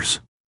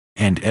recorders,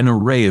 and an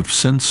array of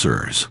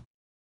sensors.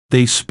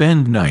 They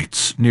spend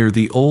nights near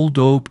the old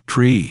oak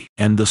tree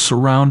and the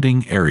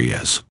surrounding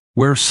areas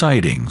where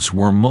sightings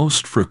were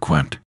most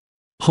frequent,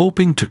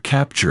 hoping to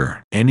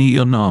capture any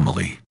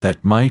anomaly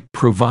that might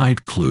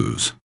provide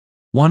clues.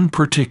 One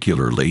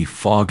particularly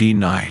foggy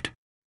night,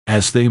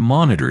 as they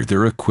monitor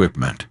their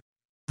equipment,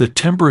 the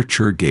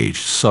temperature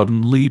gauge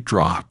suddenly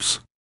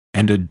drops,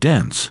 and a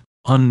dense,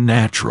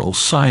 unnatural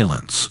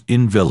silence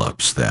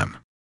envelops them.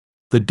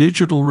 The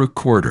digital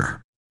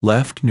recorder,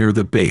 left near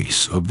the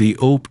base of the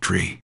oak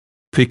tree,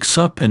 picks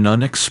up an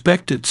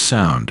unexpected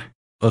sound,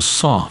 a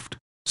soft,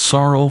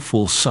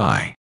 sorrowful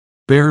sigh,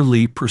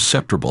 barely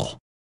perceptible,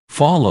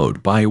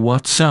 followed by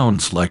what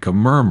sounds like a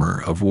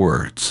murmur of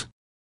words.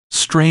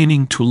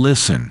 Straining to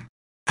listen,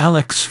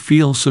 Alex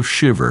feels a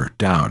shiver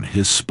down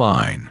his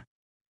spine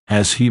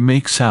as he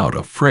makes out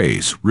a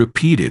phrase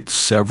repeated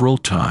several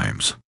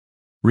times.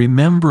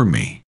 "Remember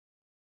me."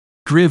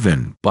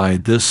 Driven by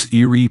this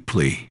eerie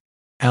plea,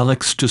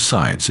 Alex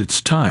decides it's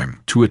time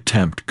to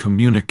attempt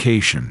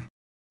communication.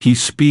 He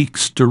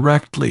speaks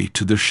directly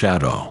to the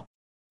shadow,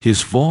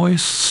 his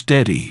voice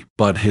steady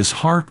but his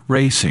heart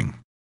racing.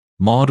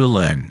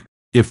 "Madeleine,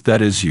 if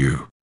that is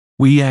you,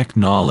 we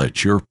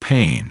acknowledge your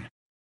pain.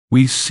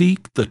 We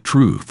seek the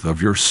truth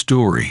of your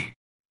story.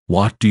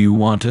 What do you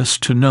want us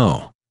to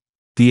know?"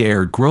 The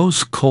air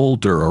grows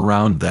colder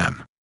around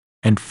them,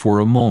 and for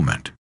a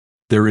moment,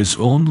 there is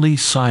only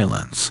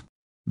silence.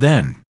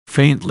 Then,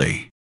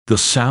 faintly, the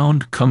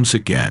sound comes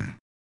again,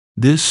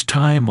 this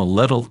time a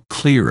little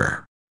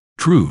clearer.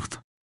 Truth,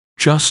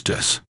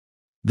 justice.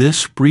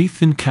 This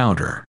brief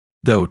encounter,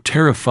 though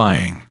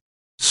terrifying,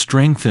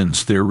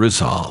 strengthens their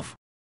resolve.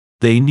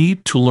 They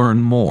need to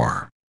learn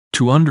more,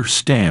 to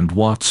understand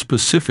what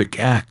specific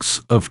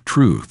acts of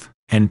truth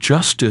and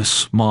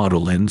justice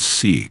Madeleine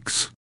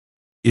seeks.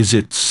 Is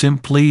it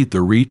simply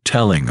the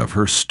retelling of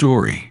her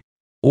story,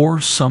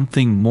 or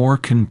something more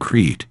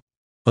concrete?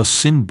 A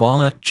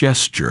symbolic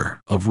gesture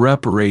of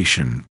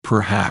reparation,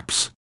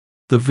 perhaps?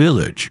 The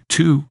village,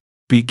 too,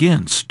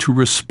 begins to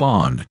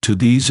respond to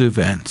these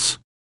events,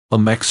 a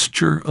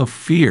mixture of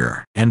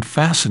fear and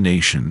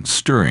fascination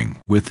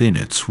stirring within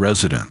its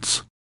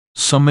residents.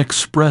 Some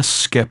express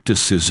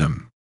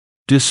skepticism,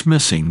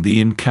 dismissing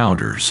the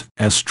encounters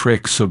as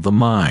tricks of the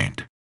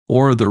mind,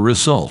 or the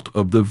result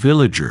of the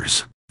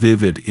villagers'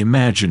 vivid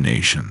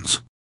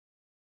imaginations.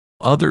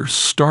 Others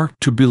start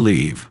to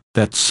believe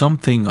that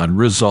something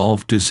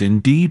unresolved is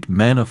indeed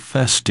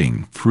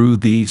manifesting through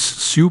these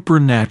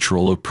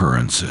supernatural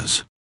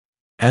occurrences.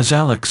 As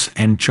Alex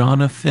and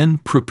Jonathan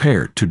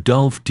prepare to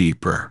delve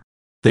deeper,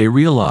 they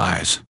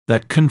realize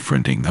that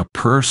confronting a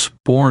curse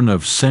born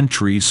of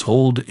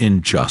centuries-old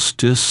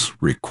injustice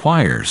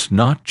requires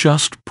not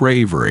just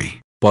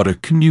bravery, but a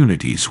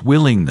community's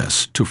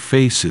willingness to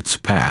face its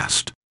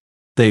past.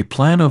 They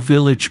plan a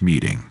village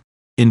meeting,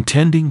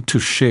 intending to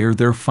share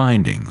their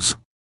findings,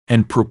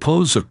 and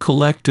propose a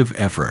collective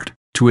effort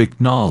to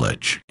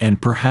acknowledge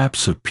and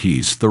perhaps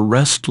appease the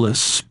restless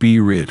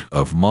spirit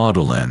of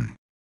Magdalene.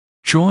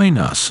 Join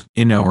us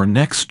in our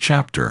next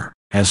chapter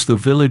as the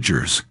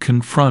villagers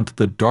confront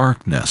the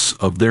darkness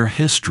of their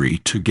history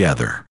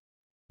together.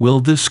 Will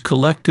this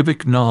collective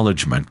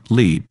acknowledgement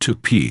lead to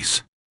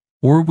peace,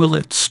 or will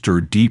it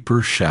stir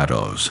deeper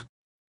shadows?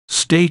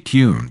 Stay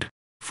tuned,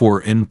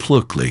 for in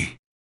Pluckley,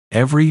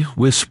 every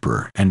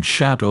whisper and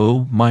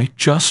shadow might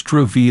just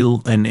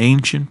reveal an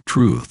ancient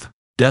truth,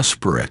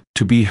 desperate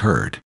to be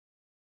heard.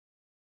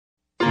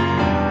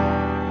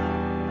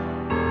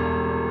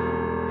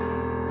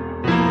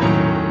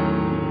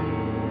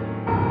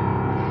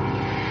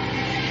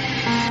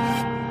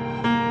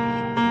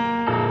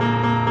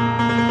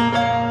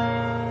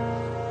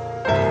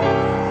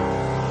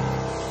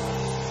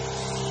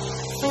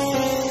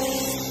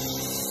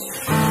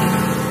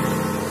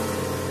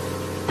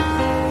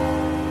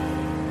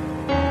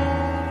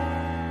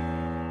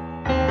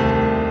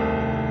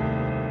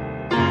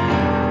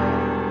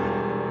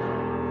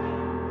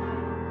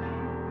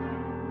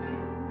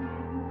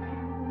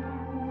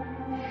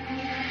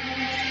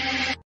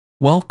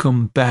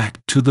 Welcome back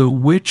to the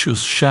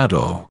Witch's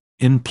Shadow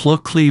in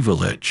Pluckley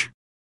Village,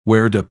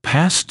 where the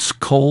past's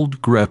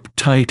cold grip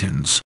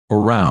tightens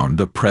around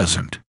the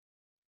present.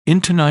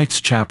 In tonight's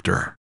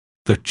chapter,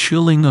 the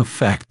chilling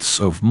effects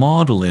of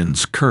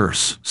Magdalene's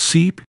curse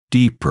seep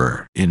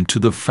deeper into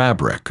the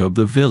fabric of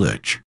the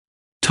village,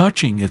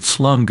 touching its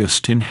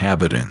youngest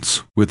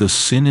inhabitants with a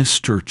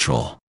sinister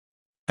chill.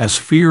 As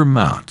fear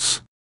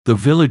mounts, the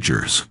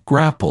villagers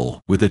grapple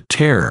with a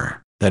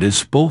terror that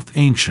is both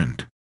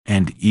ancient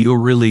and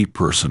eerily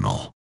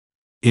personal.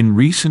 In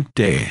recent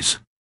days,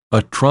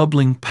 a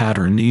troubling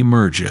pattern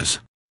emerges.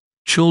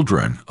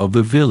 Children of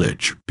the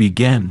village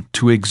began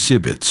to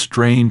exhibit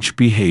strange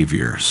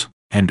behaviors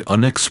and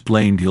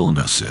unexplained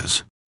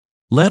illnesses.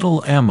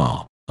 Little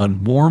Emma, a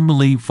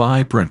normally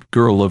vibrant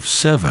girl of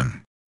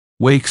 7,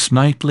 wakes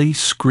nightly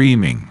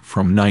screaming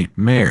from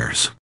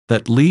nightmares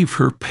that leave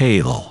her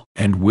pale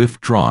and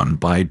withdrawn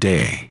by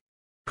day.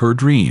 Her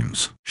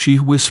dreams, she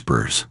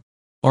whispers,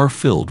 are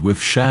filled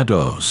with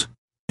shadows,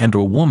 and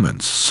a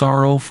woman's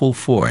sorrowful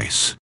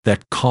voice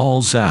that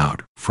calls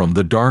out from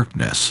the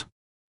darkness,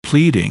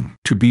 pleading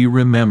to be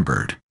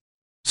remembered.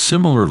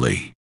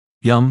 Similarly,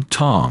 young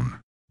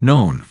Tom,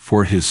 known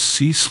for his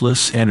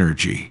ceaseless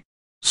energy,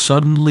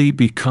 suddenly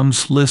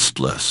becomes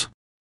listless,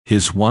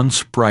 his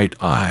once bright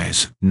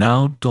eyes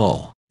now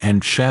dull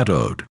and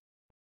shadowed.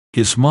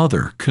 His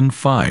mother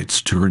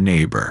confides to her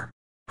neighbor,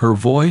 her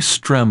voice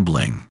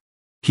trembling.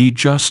 He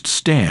just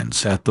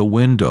stands at the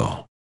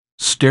window,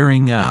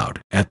 staring out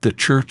at the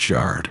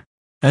churchyard,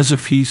 as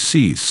if he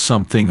sees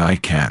something I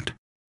can't.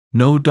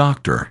 No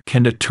doctor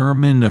can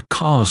determine the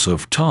cause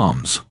of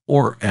Tom's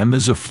or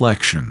Emma's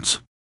afflictions,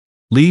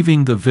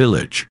 leaving the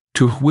village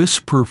to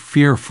whisper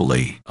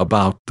fearfully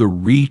about the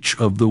reach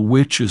of the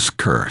witch's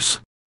curse.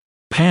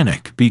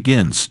 Panic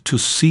begins to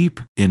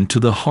seep into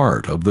the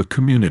heart of the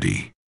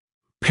community.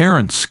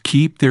 Parents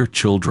keep their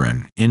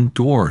children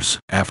indoors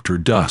after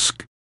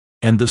dusk,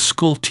 and the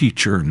school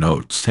teacher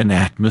notes an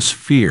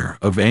atmosphere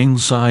of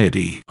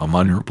anxiety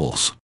among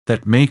pupils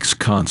that makes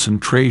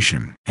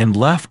concentration and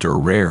laughter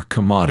rare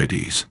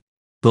commodities.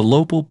 The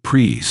local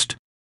priest,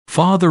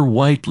 Father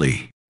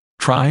Whiteley,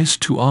 tries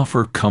to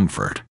offer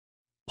comfort,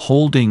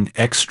 holding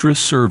extra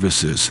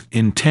services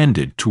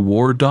intended to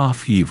ward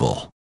off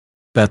evil.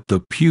 But the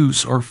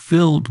pews are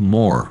filled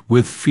more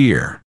with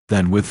fear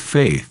than with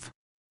faith.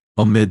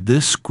 Amid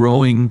this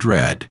growing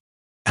dread,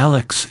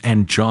 Alex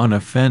and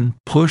Jonathan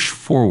push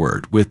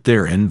forward with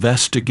their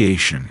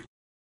investigation,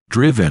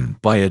 driven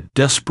by a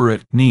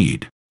desperate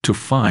need to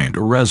find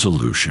a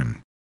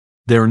resolution.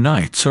 Their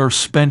nights are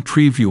spent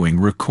reviewing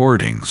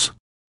recordings,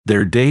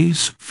 their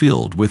days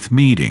filled with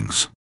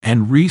meetings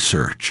and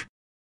research.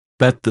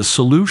 But the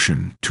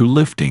solution to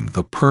lifting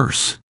the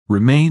curse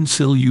remains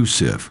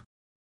elusive.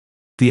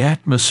 The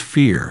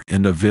atmosphere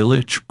in the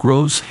village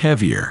grows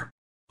heavier,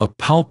 a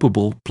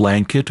palpable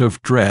blanket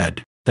of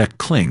dread that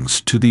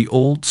clings to the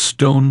old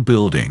stone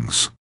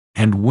buildings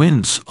and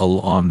winds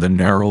along the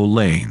narrow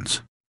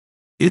lanes.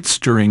 It's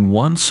during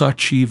one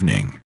such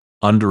evening,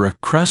 under a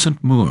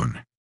crescent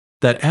moon,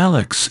 that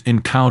Alex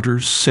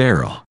encounters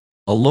Sarah,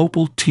 a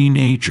local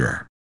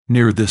teenager,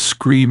 near the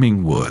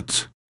screaming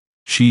woods.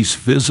 She's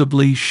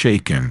visibly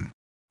shaken,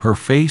 her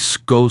face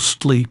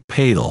ghostly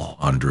pale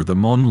under the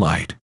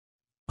moonlight.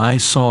 I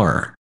saw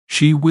her,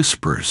 she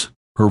whispers,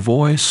 her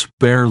voice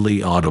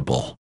barely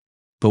audible.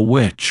 The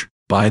witch,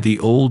 by the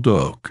old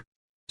oak.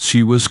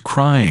 She was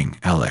crying,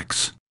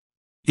 Alex.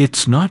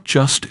 It's not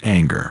just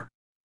anger.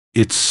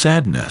 It's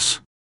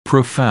sadness,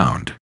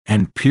 profound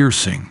and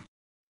piercing.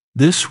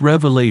 This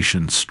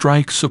revelation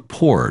strikes a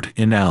chord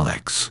in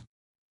Alex.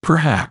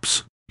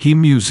 Perhaps, he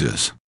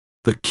muses,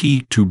 the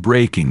key to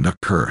breaking the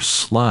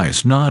curse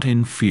lies not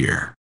in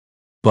fear,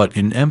 but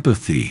in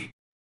empathy,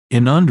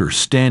 in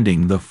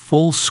understanding the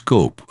full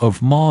scope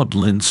of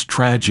Magdalen's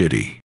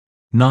tragedy,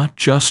 not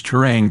just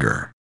her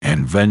anger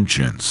and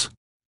vengeance.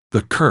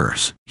 The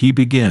curse, he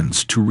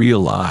begins to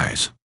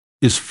realize,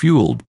 is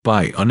fueled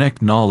by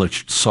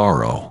unacknowledged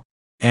sorrow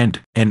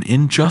and an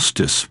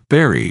injustice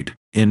buried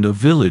in the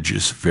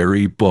village's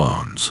very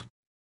bones.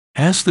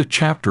 As the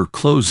chapter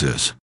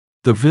closes,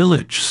 the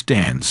village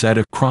stands at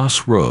a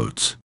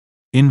crossroads,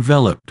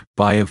 enveloped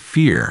by a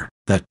fear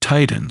that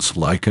tightens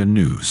like a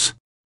noose.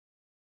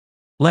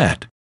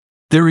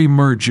 There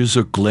emerges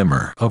a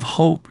glimmer of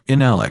hope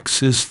in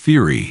Alex's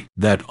theory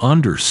that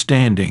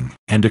understanding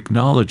and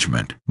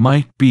acknowledgement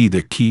might be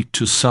the key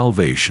to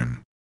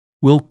salvation.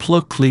 Will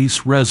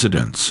Pluckley's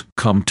residents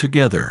come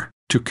together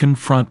to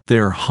confront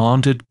their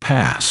haunted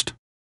past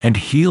and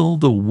heal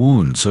the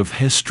wounds of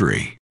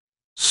history?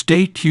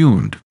 Stay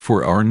tuned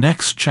for our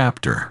next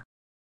chapter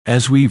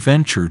as we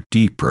venture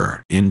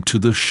deeper into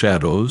the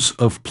shadows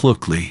of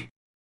Pluckley,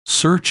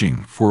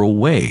 searching for a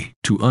way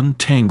to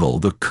untangle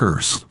the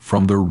curse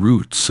from the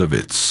roots of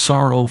its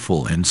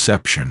sorrowful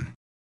inception.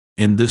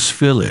 In this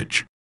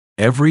village,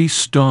 every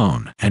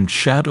stone and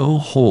shadow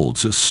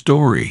holds a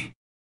story,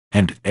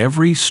 and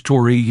every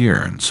story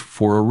yearns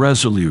for a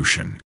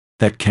resolution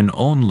that can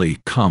only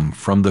come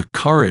from the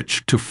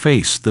courage to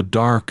face the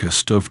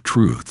darkest of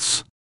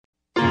truths.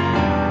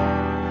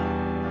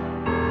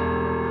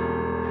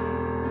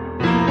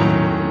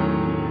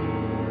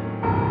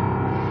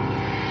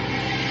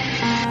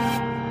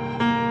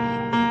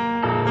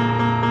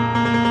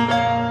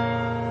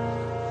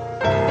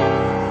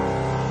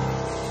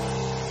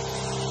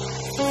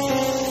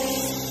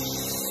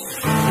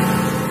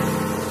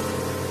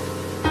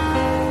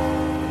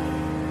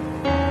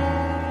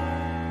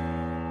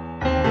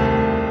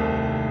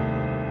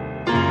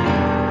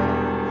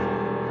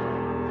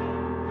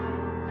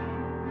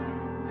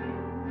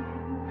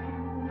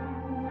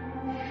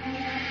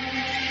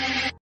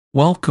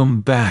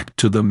 Welcome back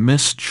to the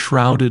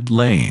mist-shrouded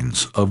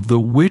lanes of the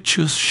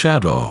Witch's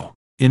Shadow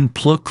in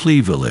Pluckley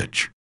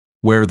Village,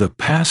 where the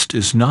past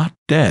is not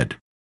dead,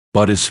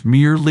 but is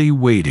merely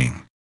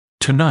waiting.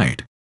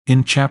 Tonight,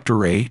 in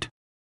Chapter 8,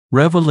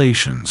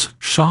 revelations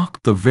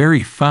shock the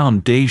very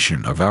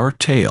foundation of our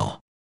tale,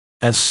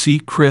 as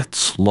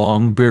secrets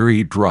long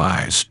buried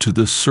rise to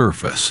the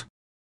surface,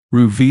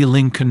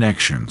 revealing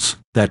connections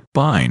that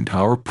bind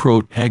our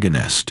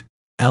protagonist,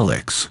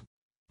 Alex,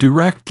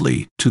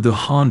 directly to the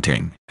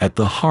haunting at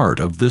the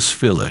heart of this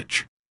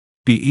village.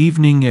 The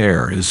evening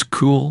air is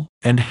cool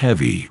and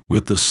heavy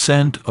with the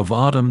scent of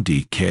autumn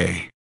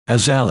decay,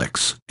 as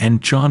Alex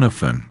and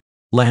Jonathan,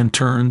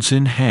 lanterns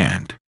in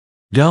hand,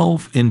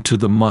 delve into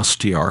the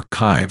musty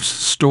archives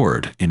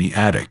stored in the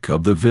attic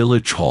of the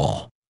village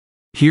hall.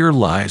 Here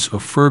lies a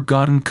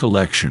forgotten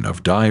collection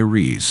of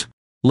diaries,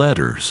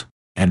 letters,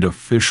 and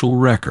official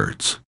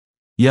records,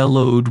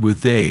 yellowed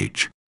with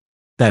age,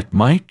 that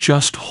might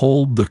just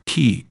hold the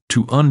key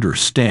to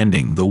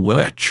understanding the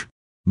witch,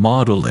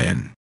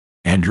 Magdalen,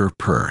 and her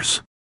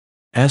purse.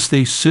 As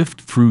they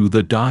sift through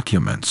the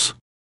documents,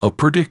 a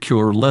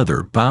particular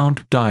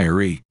leather-bound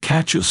diary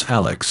catches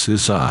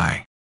Alex's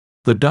eye.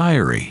 The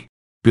diary,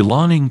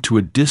 belonging to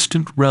a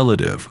distant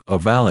relative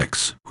of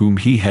Alex whom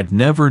he had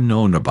never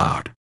known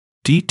about,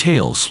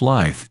 details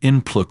life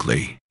in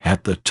Pluckley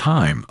at the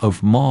time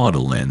of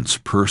Magdalen's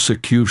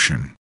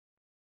persecution.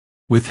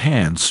 With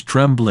hands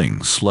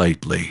trembling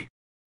slightly,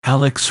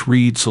 Alex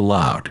reads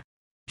aloud,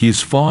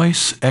 his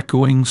voice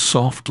echoing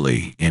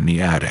softly in the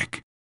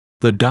attic.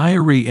 The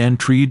diary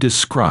entry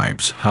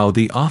describes how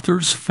the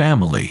author's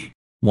family,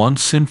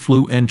 once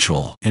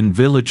influential in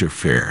village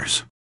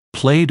affairs,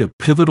 played a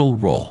pivotal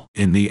role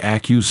in the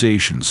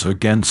accusations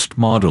against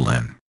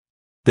Magdalen.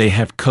 They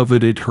had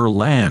coveted her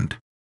land,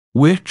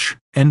 rich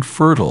and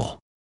fertile,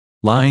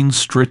 lying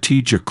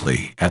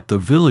strategically at the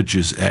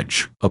village's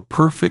edge, a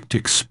perfect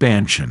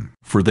expansion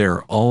for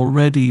their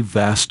already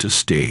vast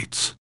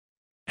estates.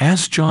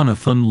 As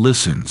Jonathan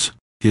listens,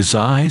 his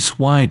eyes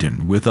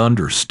widen with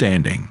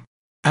understanding.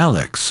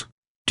 "Alex,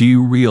 do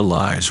you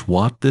realize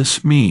what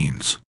this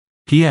means?"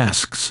 he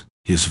asks,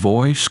 his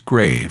voice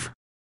grave.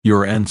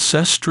 "Your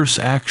ancestors'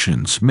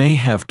 actions may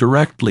have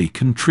directly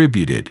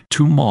contributed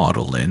to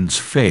Magdalen's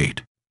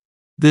fate.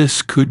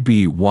 This could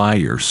be why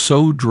you're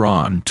so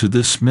drawn to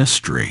this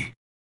mystery,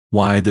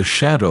 why the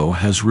shadow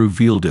has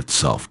revealed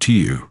itself to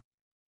you."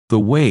 The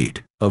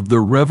weight of the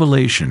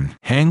revelation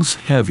hangs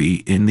heavy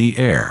in the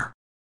air.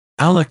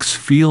 Alex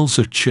feels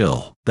a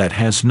chill that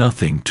has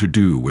nothing to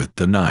do with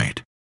the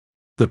night.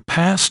 The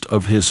past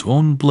of his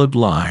own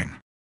bloodline,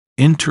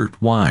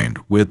 intertwined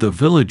with the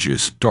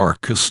village's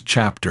darkest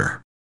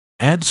chapter,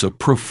 adds a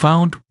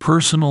profound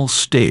personal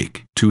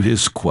stake to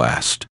his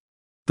quest.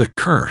 The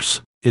curse,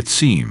 it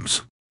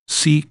seems,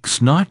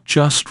 seeks not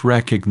just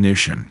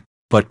recognition,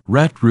 but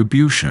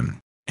retribution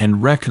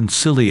and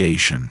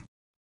reconciliation.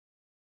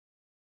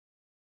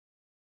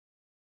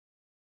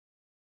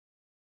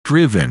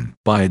 Driven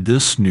by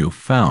this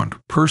newfound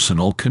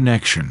personal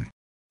connection,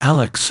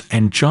 Alex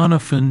and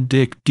Jonathan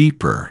dig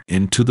deeper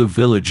into the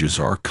village's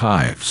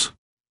archives.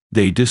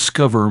 They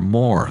discover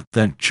more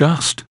than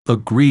just the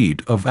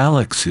greed of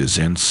Alex's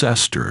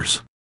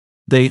ancestors.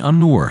 They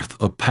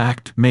unearth a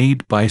pact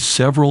made by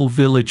several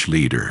village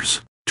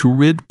leaders to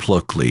rid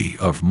Pluckley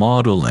of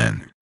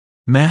Maudlin,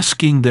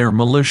 masking their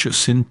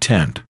malicious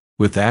intent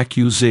with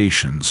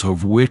accusations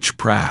of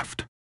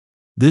witchcraft.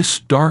 This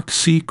dark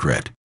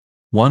secret,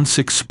 once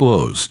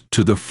exposed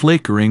to the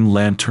flickering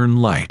lantern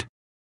light,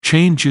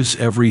 changes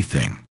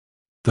everything.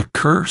 The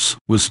curse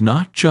was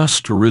not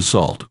just a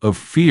result of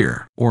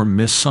fear or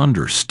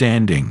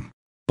misunderstanding,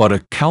 but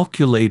a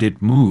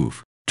calculated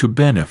move to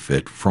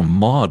benefit from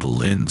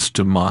Maudlin's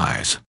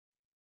demise.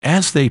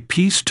 As they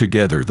piece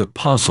together the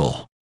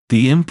puzzle,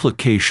 the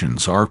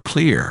implications are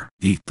clear.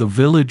 The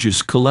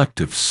village's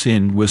collective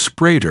sin was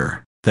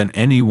greater than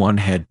anyone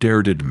had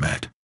dared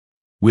admit.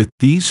 With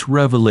these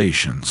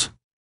revelations,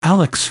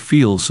 Alex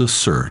feels a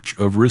surge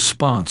of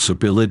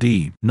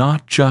responsibility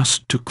not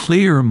just to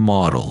clear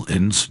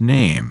Maudlin's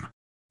name,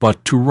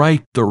 but to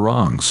right the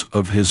wrongs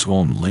of his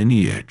own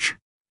lineage.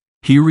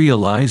 He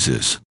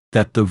realizes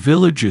that the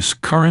village's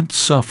current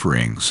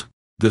sufferings,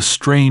 the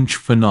strange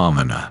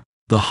phenomena,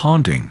 the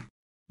haunting,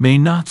 may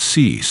not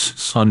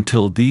cease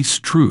until these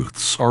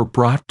truths are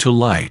brought to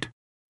light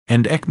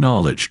and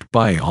acknowledged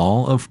by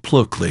all of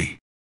Pluckley.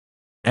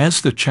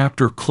 As the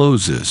chapter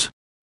closes,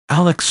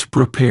 Alex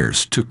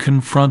prepares to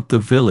confront the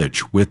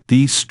village with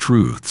these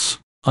truths,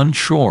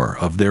 unsure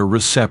of their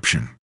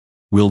reception.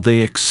 Will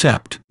they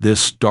accept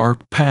this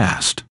dark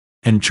past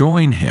and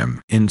join him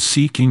in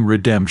seeking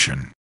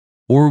redemption?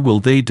 Or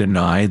will they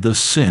deny the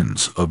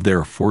sins of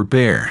their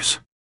forebears,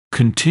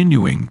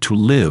 continuing to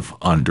live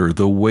under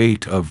the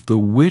weight of the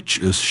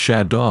witch's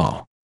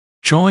shadow?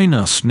 Join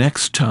us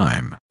next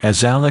time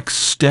as Alex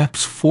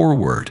steps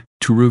forward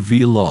to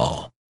reveal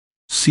all,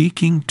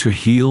 seeking to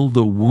heal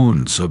the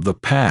wounds of the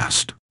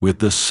past with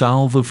the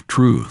salve of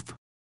truth.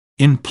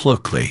 In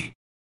Pluckley,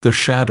 the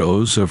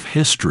shadows of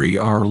history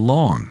are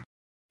long,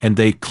 and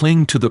they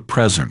cling to the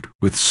present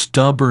with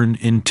stubborn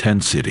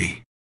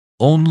intensity.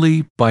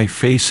 Only by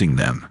facing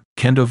them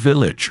can a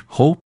village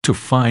hope to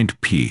find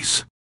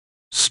peace.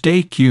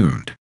 Stay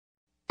tuned.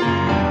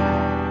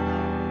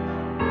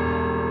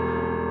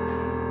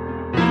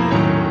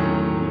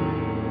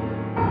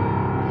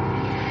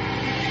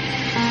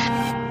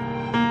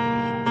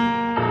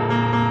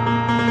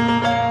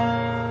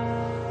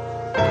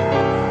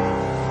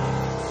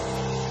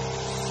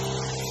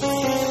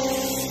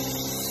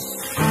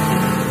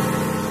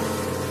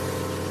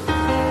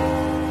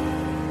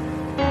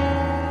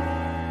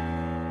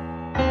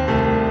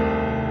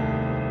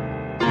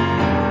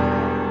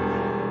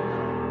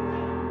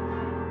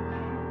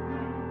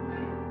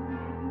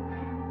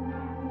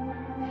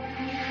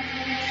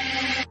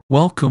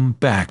 Welcome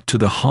back to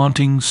the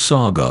haunting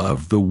saga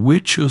of the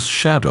Witch's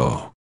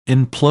Shadow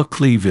in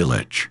Pluckley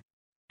Village.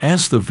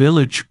 As the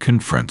village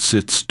confronts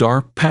its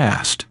dark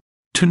past,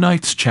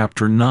 tonight's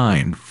Chapter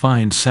 9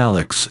 finds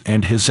Alex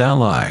and his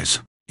allies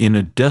in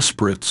a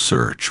desperate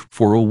search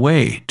for a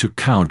way to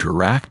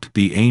counteract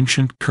the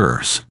ancient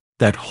curse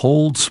that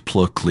holds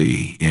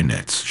Pluckley in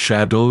its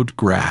shadowed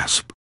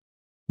grasp.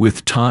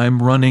 With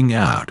time running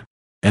out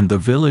and the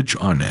village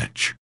on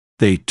edge,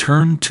 they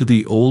turn to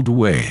the old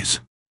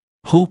ways,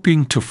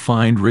 hoping to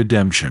find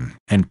redemption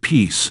and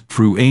peace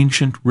through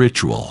ancient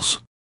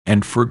rituals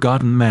and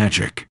forgotten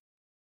magic.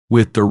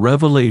 With the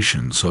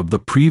revelations of the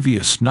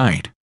previous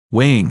night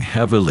weighing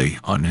heavily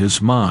on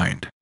his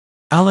mind,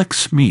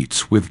 Alex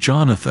meets with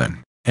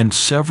Jonathan and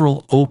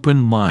several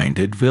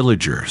open-minded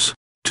villagers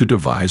to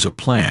devise a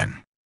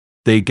plan.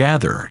 They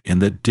gather in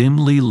the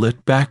dimly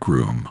lit back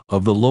room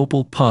of the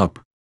local pub,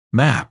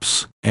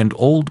 maps and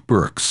old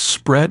books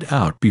spread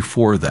out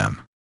before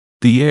them.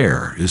 The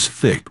air is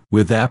thick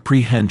with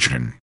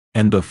apprehension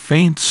and the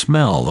faint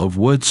smell of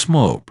wood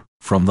smoke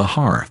from the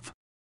hearth.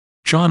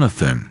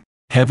 Jonathan,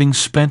 having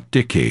spent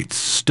decades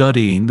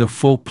studying the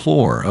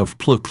folklore of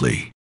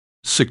Pluckley,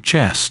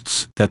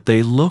 suggests that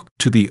they look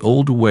to the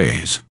old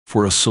ways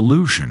for a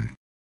solution.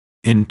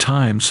 In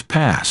times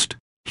past,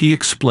 he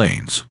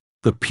explains,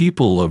 the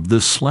people of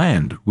this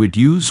land would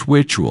use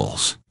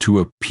rituals to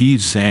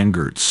appease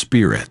angered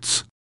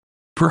spirits.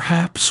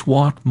 Perhaps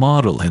what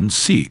Maudlin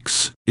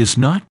seeks is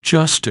not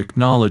just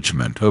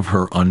acknowledgement of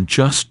her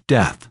unjust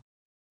death,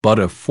 but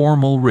a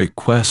formal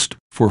request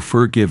for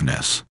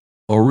forgiveness,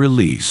 a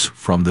release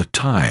from the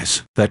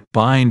ties that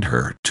bind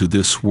her to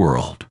this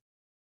world.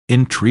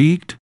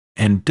 Intrigued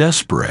and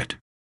desperate,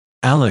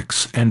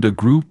 Alex and a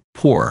group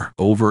pore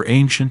over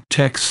ancient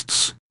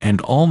texts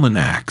and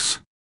almanacs,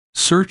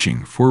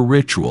 searching for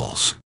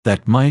rituals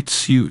that might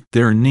suit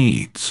their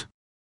needs.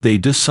 They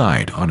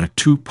decide on a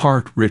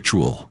two-part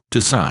ritual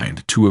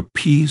designed to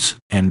appease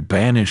and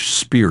banish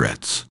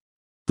spirits.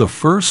 The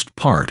first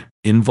part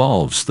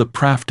involves the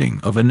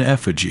crafting of an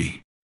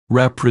effigy,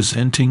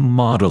 representing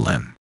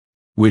Magdalene,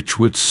 which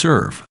would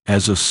serve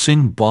as a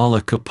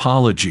symbolic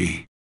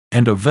apology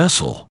and a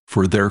vessel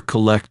for their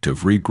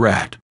collective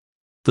regret.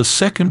 The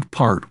second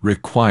part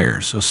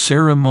requires a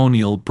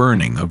ceremonial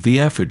burning of the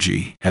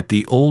effigy at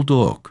the old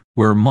oak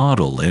where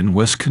Magdalene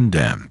was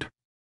condemned,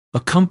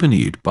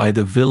 accompanied by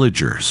the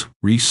villagers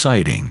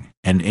reciting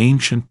an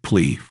ancient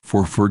plea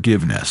for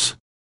forgiveness.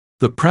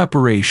 The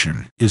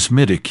preparation is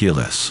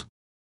meticulous.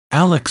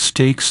 Alex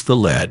takes the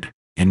lead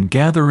in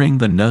gathering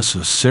the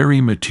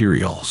necessary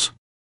materials: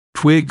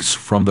 twigs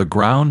from the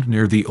ground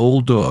near the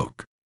old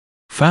oak,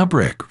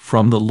 fabric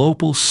from the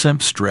local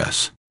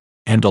seamstress,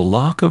 and a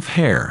lock of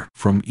hair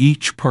from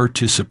each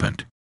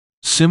participant,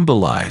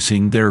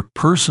 symbolizing their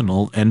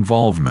personal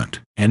involvement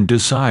and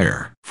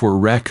desire for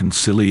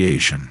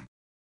reconciliation.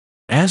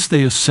 As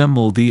they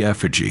assemble the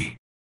effigy,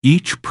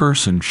 each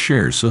person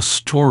shares a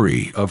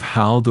story of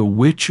how the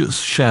witch's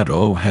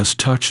shadow has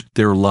touched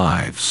their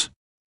lives,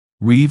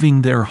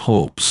 weaving their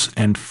hopes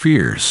and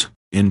fears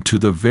into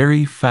the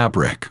very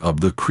fabric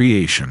of the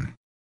creation.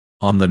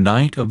 On the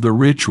night of the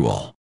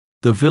ritual,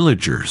 the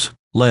villagers,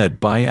 led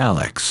by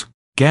Alex,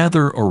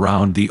 gather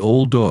around the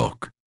old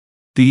oak.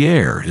 The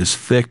air is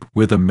thick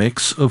with a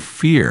mix of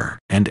fear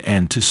and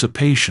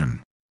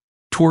anticipation.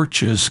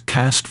 Torches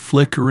cast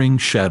flickering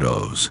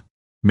shadows,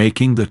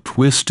 making the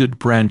twisted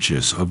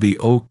branches of the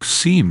oak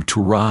seem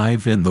to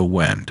writhe in the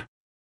wind.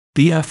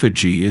 The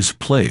effigy is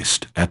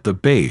placed at the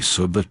base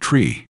of the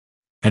tree,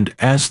 and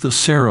as the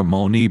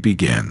ceremony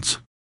begins,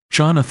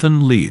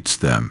 Jonathan leads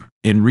them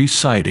in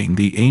reciting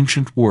the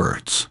ancient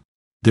words,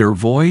 their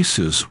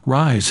voices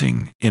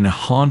rising in a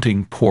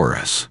haunting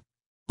chorus.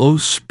 O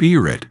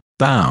spirit,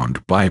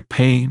 bound by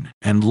pain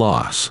and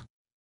loss,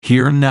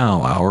 hear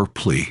now our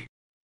plea.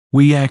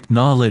 We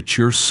acknowledge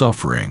your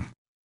suffering.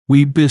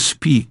 We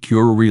bespeak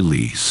your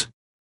release.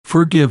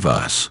 Forgive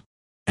us,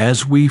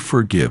 as we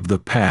forgive the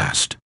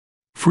past.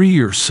 Free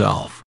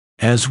yourself,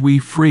 as we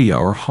free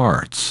our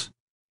hearts.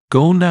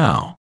 Go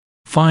now,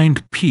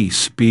 find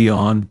peace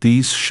beyond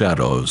these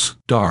shadows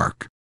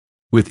dark.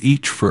 With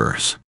each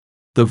verse,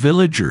 the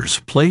villagers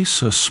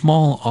place a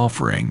small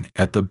offering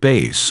at the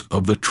base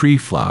of the tree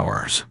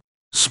flowers,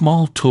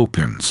 small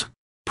tokens,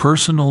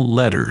 personal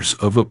letters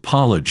of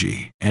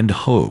apology and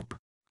hope.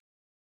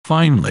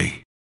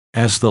 Finally,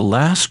 as the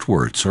last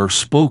words are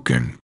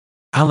spoken,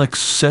 Alex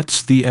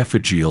sets the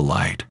effigy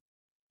alight.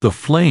 The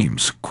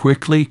flames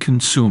quickly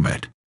consume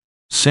it,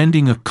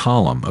 sending a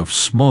column of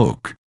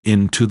smoke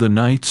into the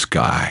night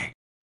sky,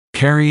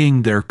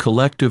 carrying their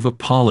collective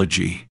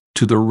apology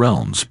to the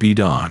realms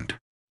beyond.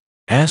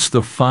 As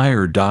the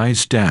fire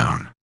dies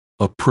down,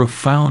 a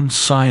profound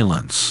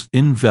silence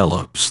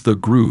envelops the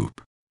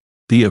group.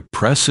 The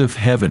oppressive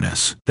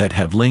heaviness that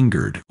had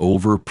lingered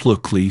over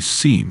Pluckley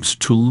seems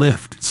to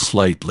lift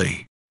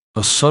slightly,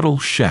 a subtle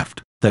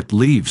shift that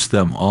leaves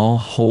them all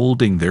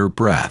holding their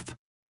breath,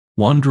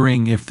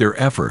 wondering if their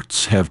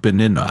efforts have been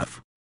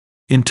enough.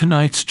 In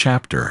tonight's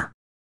chapter,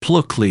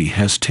 Pluckley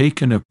has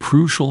taken a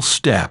crucial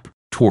step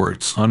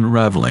towards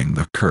unraveling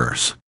the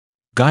curse,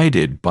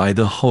 guided by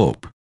the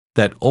hope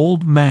that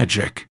old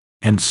magic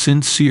and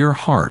sincere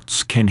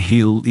hearts can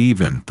heal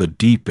even the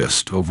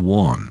deepest of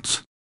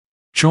wounds.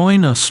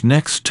 Join us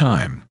next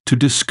time to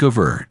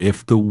discover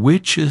if the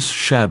witch's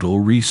shadow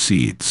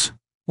recedes,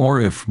 or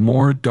if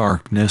more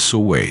darkness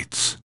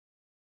awaits.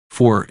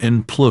 For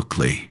in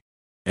Pluckley,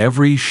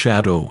 every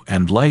shadow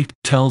and light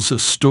tells a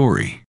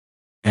story,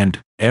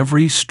 and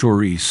every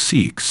story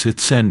seeks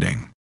its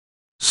ending.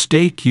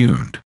 Stay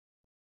tuned.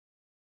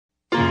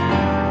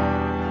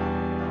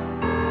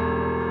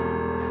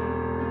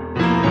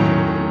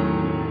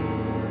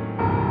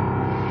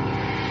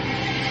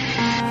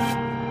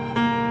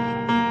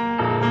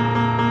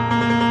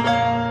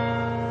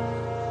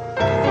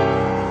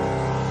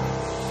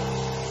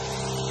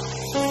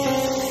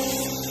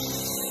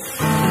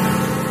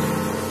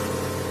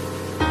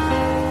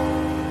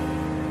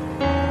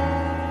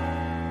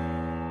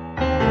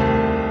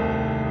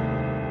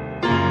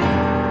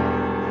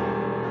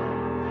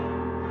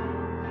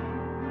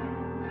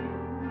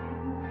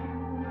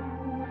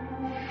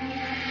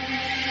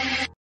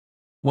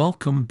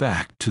 Welcome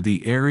back to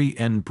the eerie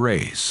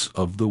embrace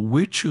of the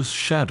witch's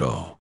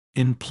shadow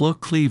in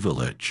Pluckley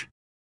Village,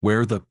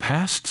 where the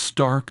past's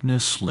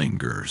darkness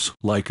lingers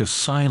like a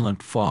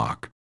silent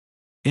fog.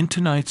 In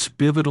tonight's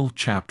pivotal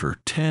chapter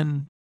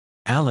 10,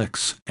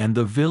 Alex and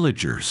the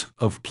villagers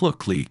of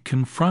Pluckley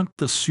confront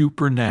the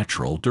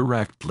supernatural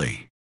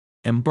directly,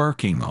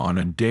 embarking on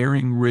a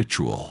daring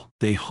ritual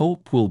they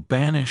hope will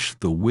banish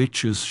the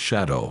witch's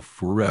shadow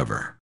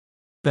forever.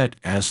 But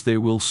as they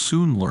will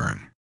soon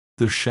learn,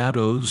 the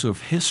shadows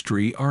of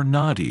history are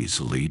not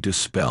easily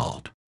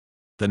dispelled.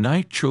 The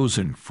night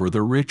chosen for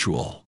the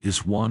ritual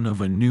is one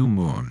of a new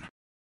moon,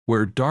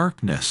 where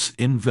darkness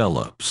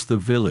envelops the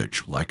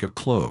village like a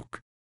cloak.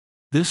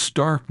 This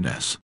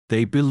darkness,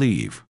 they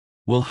believe,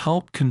 will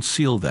help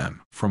conceal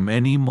them from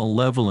any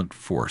malevolent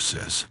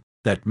forces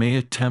that may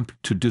attempt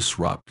to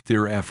disrupt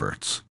their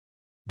efforts.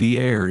 The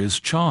air is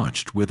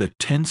charged with a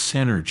tense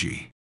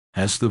energy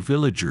as the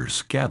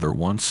villagers gather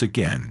once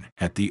again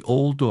at the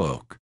old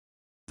oak,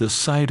 the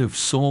site of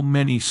so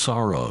many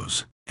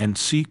sorrows and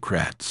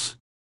secrets.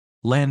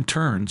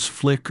 Lanterns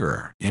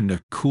flicker in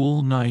the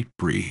cool night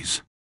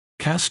breeze,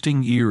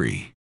 casting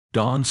eerie,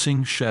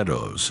 dancing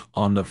shadows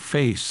on the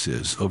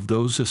faces of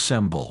those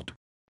assembled.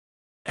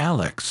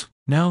 Alex,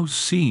 now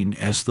seen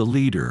as the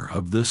leader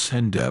of this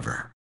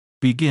endeavor,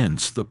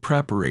 begins the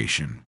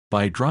preparation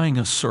by drawing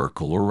a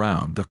circle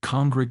around the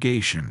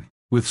congregation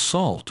with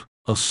salt,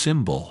 a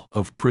symbol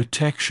of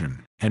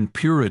protection and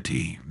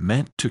purity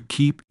meant to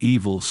keep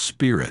evil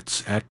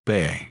spirits at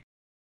bay.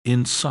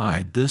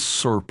 Inside this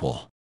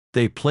circle,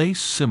 they place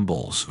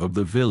symbols of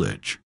the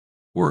village: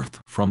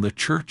 earth from the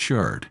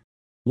churchyard,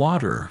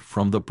 water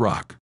from the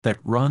brook that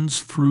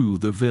runs through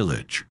the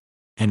village,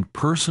 and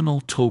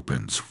personal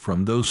tokens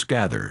from those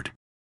gathered,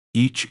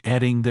 each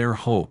adding their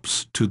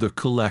hopes to the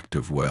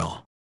collective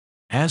will.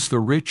 As the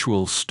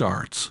ritual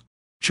starts,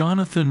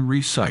 Jonathan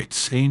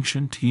recites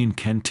ancient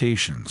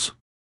incantations,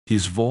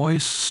 his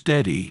voice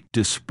steady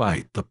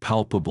despite the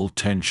palpable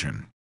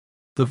tension.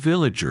 The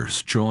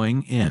villagers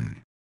join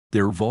in,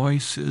 their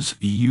voices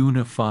a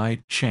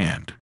unified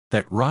chant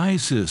that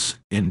rises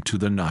into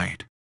the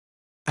night.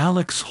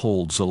 Alex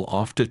holds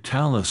aloft a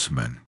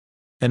talisman,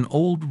 an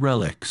old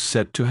relic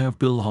said to have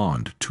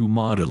belonged to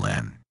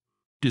Madeleine,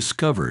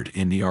 discovered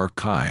in the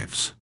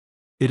archives.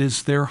 It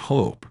is their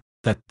hope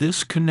that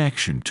this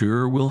connection to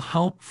her will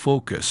help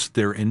focus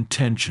their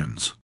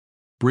intentions,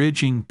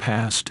 bridging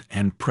past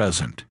and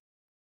present.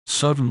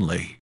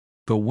 Suddenly,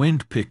 the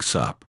wind picks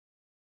up,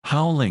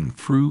 howling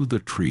through the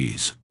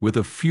trees with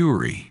a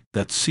fury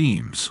that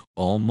seems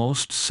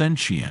almost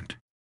sentient.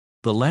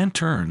 The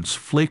lanterns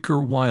flicker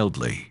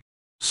wildly,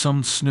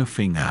 some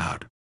snuffing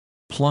out,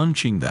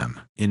 plunging them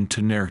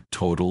into near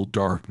total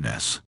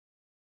darkness.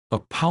 A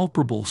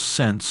palpable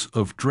sense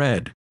of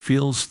dread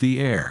fills the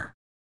air,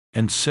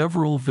 and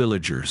several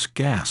villagers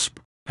gasp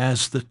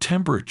as the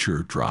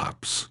temperature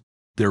drops,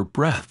 their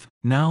breath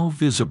now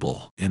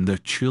visible in the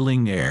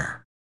chilling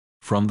air.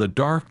 From the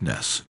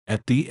darkness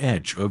at the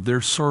edge of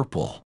their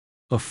circle,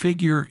 a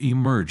figure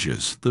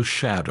emerges, the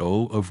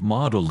shadow of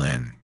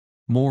Madeleine,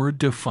 more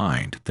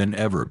defined than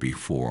ever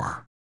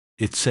before,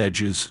 its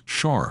edges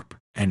sharp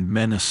and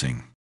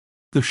menacing.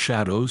 The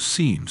shadow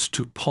seems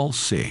to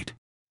pulsate,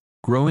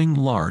 growing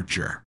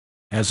larger,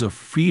 as if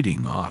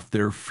feeding off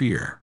their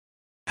fear.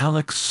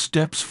 Alex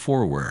steps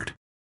forward,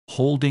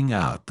 holding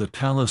out the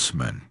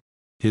talisman,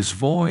 his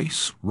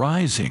voice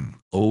rising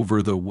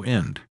over the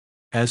wind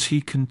as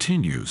he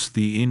continues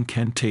the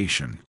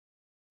incantation.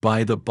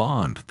 By the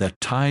bond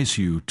that ties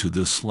you to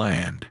this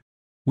land,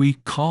 we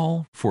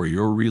call for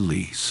your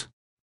release.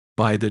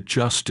 By the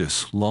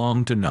justice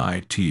long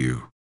denied to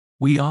you,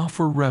 we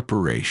offer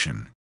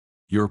reparation.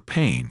 Your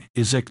pain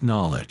is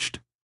acknowledged,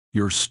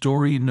 your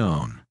story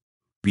known.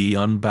 Be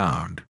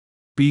unbound,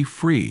 be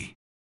free,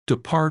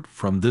 depart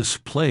from this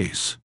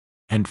place,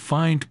 and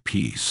find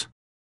peace.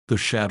 The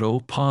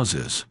shadow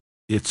pauses,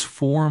 its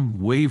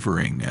form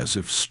wavering as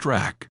if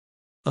struck.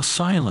 A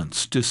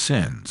silence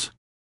descends,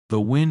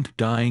 the wind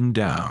dying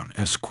down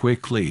as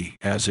quickly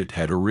as it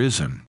had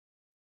arisen.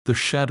 The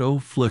shadow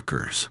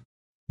flickers,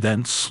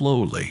 then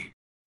slowly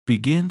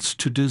begins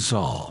to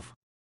dissolve,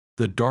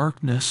 the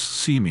darkness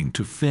seeming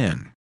to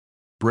thin,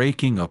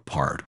 breaking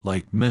apart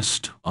like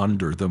mist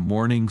under the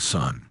morning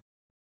sun.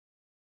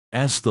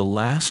 As the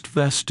last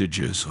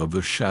vestiges of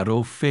the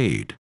shadow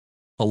fade,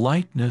 a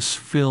lightness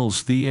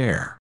fills the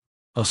air,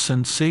 a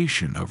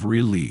sensation of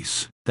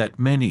release that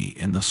many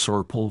in the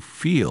circle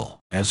feel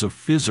as a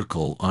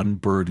physical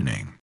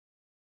unburdening.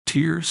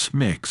 Tears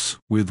mix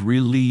with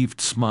relieved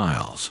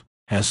smiles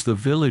as the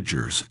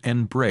villagers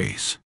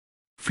embrace,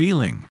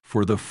 feeling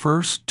for the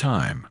first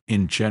time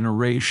in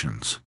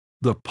generations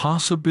the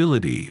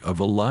possibility of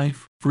a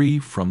life free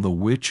from the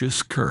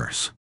witch's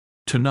curse.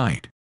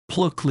 Tonight,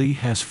 Pluckley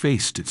has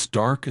faced its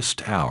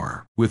darkest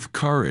hour with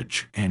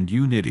courage and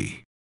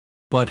unity.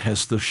 But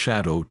has the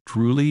shadow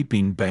truly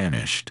been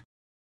banished?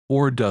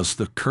 Or does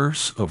the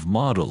curse of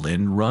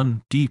Madeleine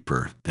run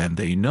deeper than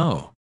they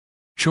know?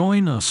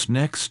 Join us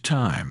next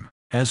time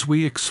as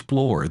we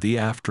explore the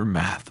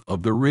aftermath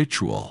of the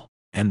ritual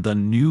and the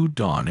new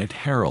dawn it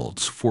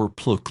heralds for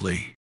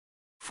Pluckley.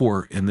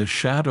 For in the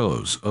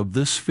shadows of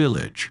this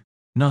village,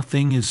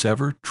 nothing is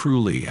ever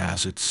truly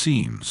as it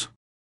seems,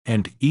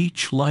 and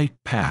each light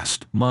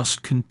past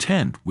must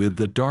contend with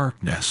the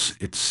darkness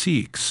it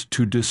seeks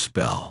to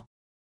dispel.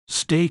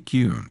 Stay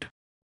tuned.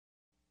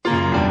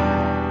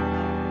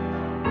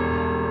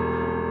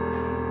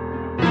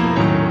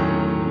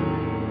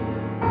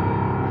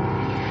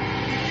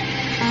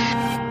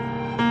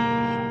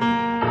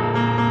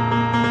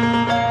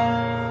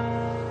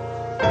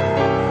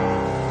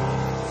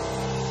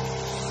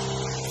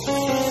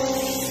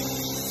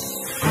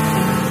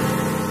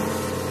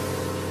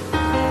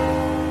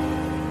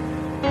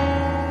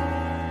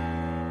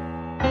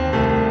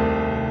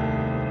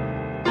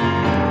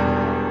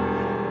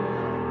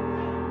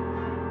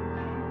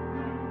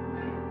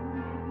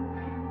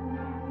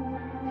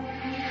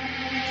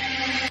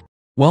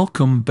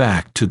 Welcome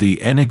back to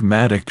the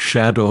enigmatic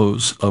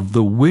shadows of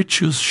the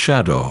Witch's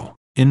Shadow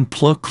in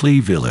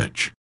Pluckley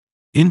Village.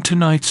 In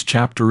tonight's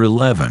Chapter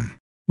 11,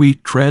 we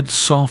tread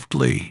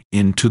softly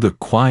into the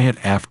quiet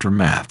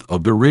aftermath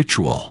of the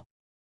ritual,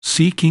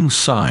 seeking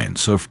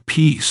signs of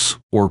peace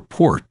or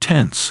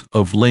portents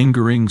of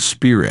lingering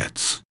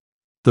spirits.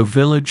 The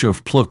village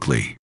of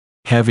Pluckley,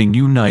 having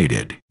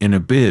united in a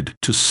bid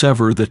to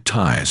sever the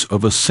ties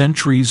of a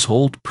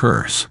centuries-old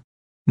curse,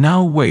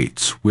 now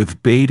waits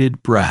with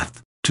bated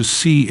breath to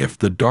see if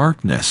the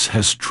darkness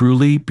has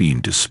truly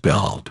been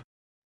dispelled.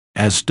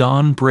 As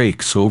dawn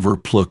breaks over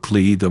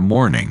Pluckley the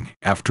morning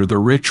after the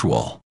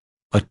ritual,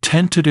 a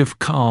tentative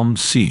calm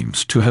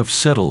seems to have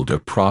settled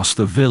across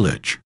the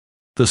village.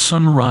 The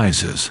sun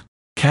rises,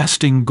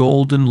 casting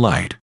golden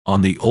light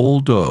on the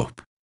old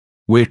oak,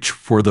 which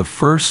for the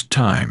first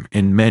time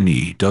in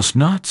many does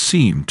not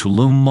seem to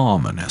loom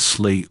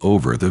ominously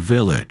over the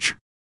village.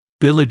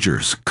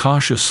 Villagers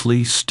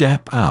cautiously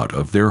step out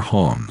of their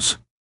homes,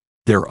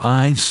 their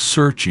eyes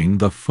searching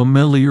the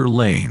familiar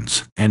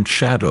lanes and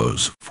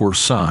shadows for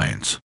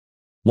signs,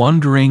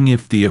 wondering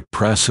if the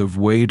oppressive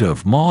weight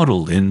of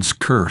Magdalen's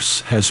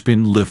curse has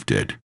been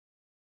lifted.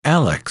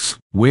 Alex,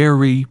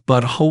 wary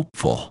but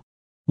hopeful,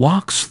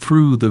 walks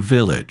through the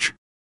village,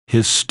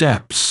 his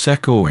steps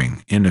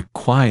echoing in a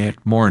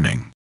quiet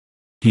morning.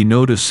 He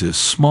notices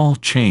small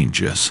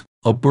changes,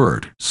 a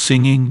bird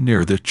singing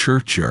near the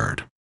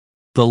churchyard,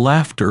 the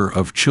laughter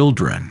of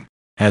children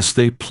as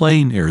they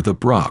play near the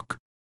brook,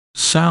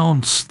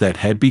 sounds that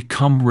had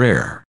become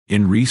rare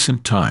in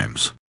recent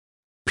times.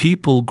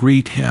 People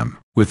greet him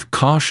with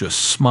cautious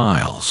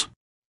smiles,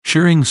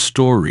 sharing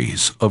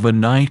stories of a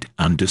night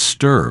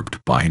undisturbed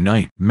by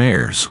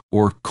nightmares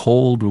or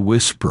cold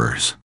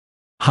whispers.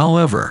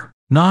 However,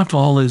 not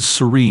all is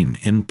serene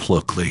in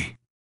Pluckley.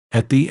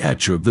 At the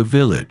edge of the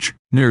village,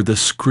 near the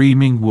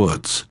screaming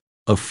woods,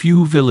 a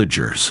few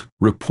villagers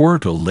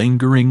report a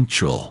lingering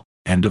chill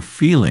and a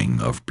feeling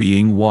of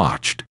being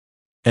watched.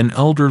 An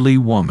elderly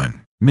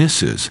woman,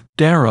 Mrs.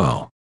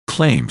 Darrow,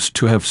 claims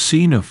to have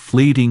seen a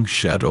fleeting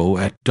shadow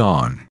at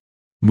dawn,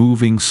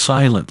 moving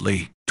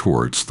silently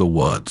towards the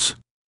woods.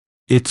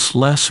 It's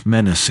less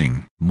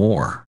menacing,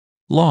 more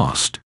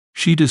lost,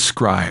 she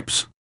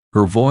describes,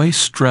 her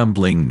voice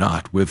trembling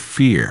not with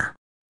fear,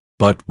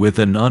 but with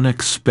an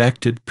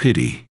unexpected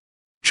pity.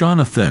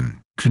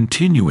 Jonathan,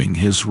 continuing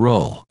his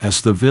role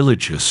as the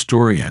village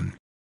historian,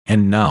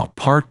 and now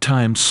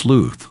part-time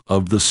sleuth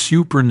of the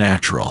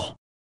supernatural,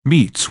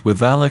 meets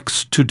with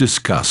Alex to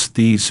discuss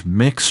these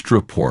mixed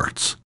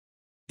reports.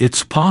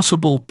 It's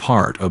possible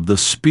part of the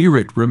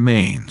spirit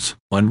remains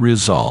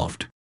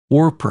unresolved,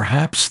 or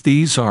perhaps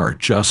these are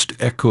just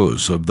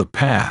echoes of the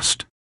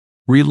past,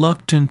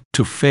 reluctant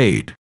to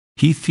fade,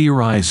 he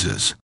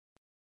theorizes.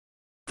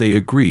 They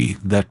agree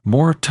that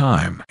more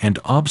time and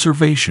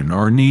observation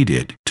are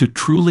needed to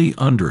truly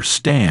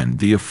understand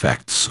the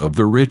effects of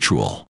the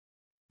ritual.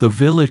 The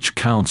village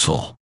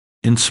council,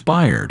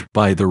 inspired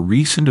by the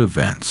recent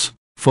events,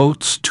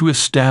 votes to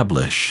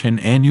establish an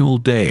annual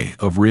day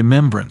of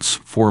remembrance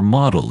for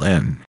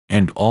Magdalene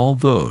and all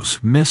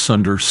those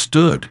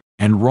misunderstood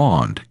and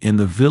wronged in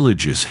the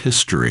village's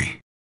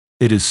history.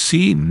 It is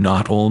seen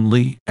not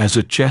only as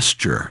a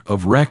gesture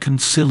of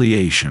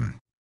reconciliation,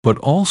 but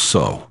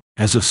also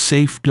as a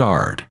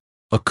safeguard,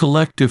 a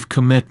collective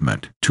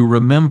commitment to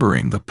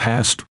remembering the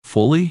past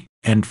fully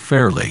and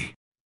fairly,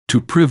 to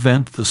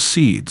prevent the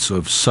seeds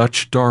of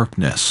such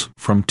darkness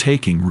from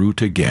taking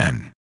root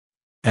again.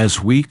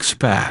 As weeks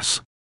pass,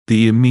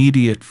 the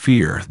immediate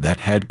fear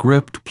that had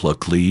gripped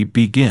Pluckley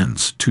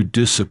begins to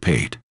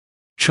dissipate.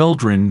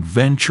 Children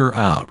venture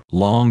out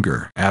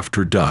longer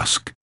after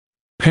dusk.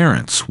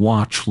 Parents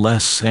watch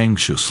less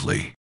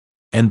anxiously,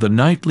 and the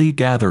nightly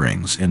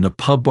gatherings in the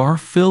pub are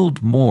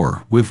filled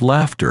more with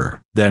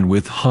laughter than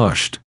with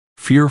hushed,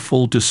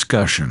 fearful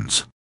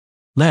discussions.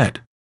 Let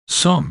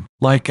some,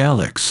 like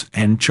Alex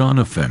and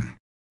Jonathan,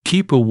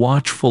 keep a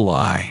watchful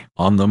eye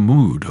on the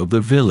mood of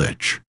the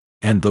village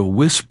and the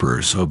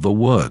whispers of the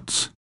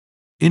woods.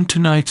 In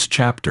tonight's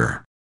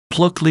chapter,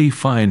 Pluckley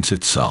finds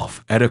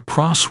itself at a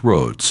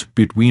crossroads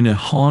between a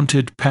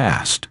haunted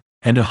past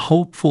and a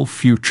hopeful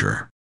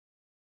future.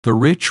 The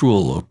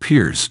ritual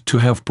appears to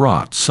have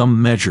brought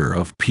some measure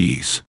of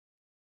peace.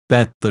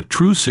 That the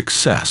true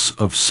success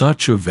of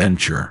such a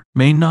venture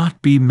may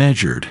not be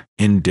measured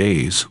in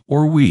days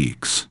or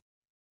weeks,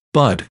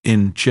 but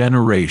in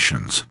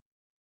generations.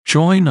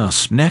 Join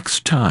us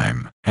next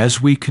time as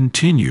we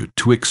continue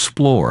to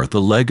explore the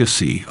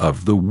legacy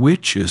of the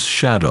Witch's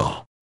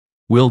Shadow.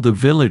 Will the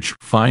village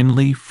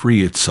finally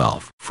free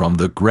itself from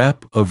the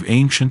grip of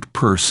ancient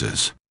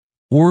curses,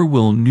 or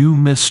will new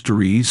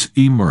mysteries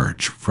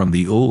emerge from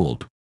the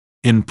old?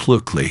 In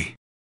Pluckley,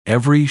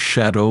 every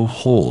shadow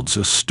holds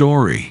a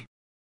story,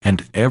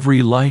 and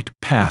every light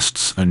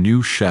casts a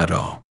new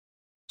shadow.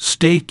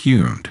 Stay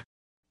tuned.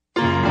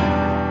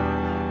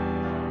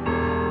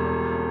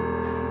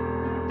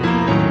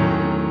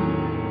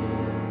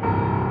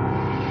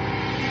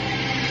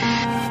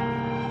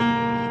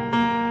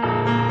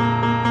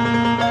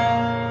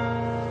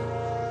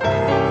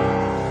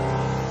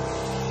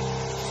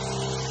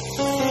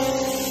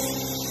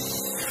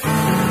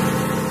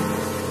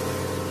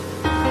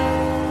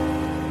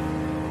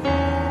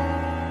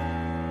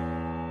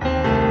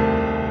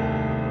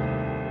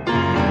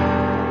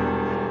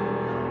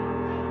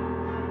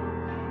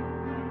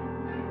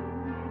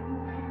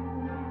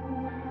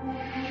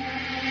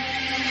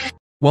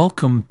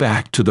 Welcome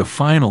back to the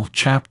final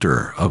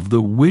chapter of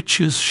The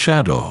Witch's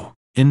Shadow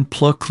in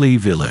Pluckley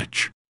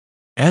Village.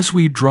 As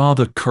we draw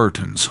the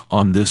curtains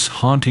on this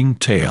haunting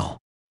tale,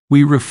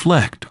 we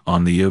reflect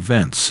on the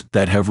events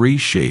that have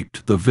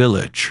reshaped the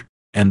village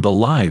and the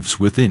lives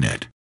within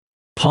it,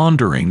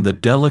 pondering the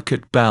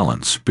delicate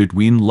balance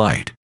between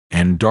light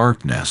and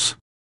darkness,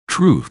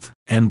 truth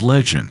and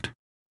legend.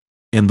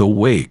 In the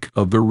wake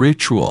of the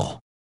ritual,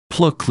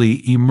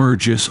 Pluckley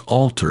emerges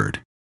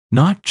altered,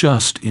 not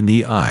just in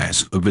the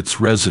eyes of its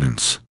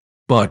residents,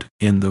 but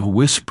in the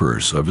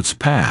whispers of its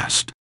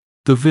past.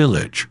 The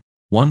village,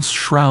 once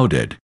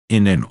shrouded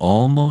in an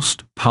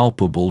almost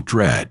palpable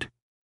dread,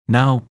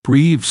 now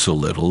breathes a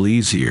little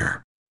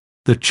easier.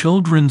 The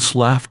children's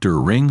laughter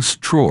rings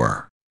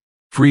true,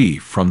 free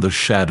from the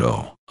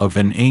shadow of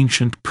an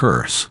ancient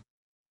curse.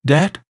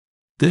 That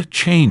the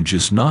change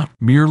is not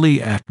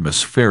merely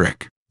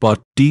atmospheric,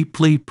 but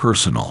deeply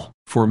personal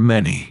for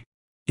many,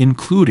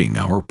 including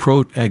our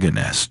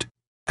protagonist,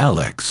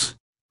 Alex.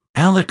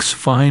 Alex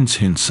finds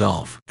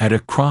himself at a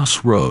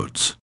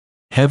crossroads,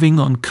 having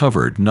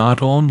uncovered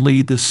not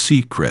only the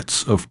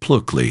secrets of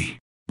Pluckley,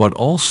 but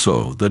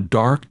also the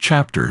dark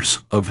chapters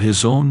of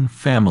his own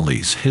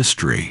family's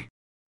history.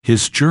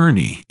 His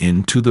journey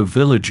into the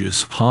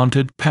village's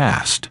haunted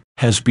past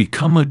has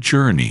become a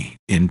journey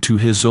into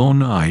his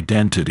own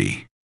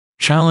identity,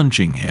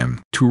 challenging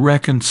him to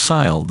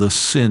reconcile the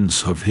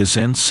sins of his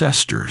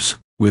ancestors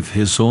with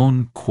his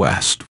own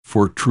quest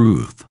for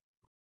truth.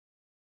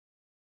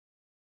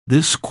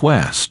 This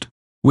quest,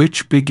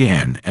 which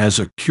began as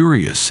a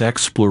curious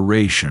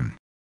exploration,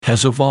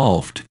 has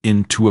evolved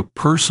into a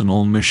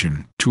personal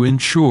mission to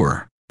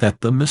ensure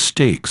that the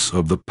mistakes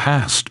of the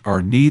past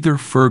are neither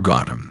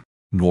forgotten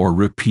nor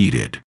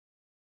repeated.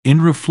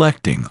 In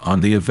reflecting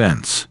on the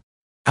events,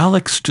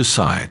 Alex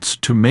decides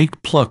to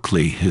make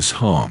Pluckley his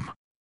home,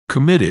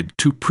 committed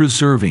to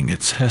preserving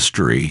its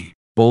history,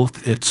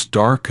 both its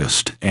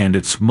darkest and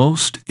its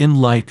most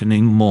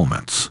enlightening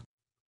moments.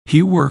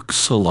 He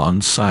works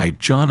alongside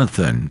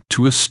Jonathan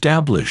to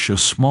establish a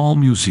small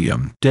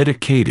museum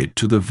dedicated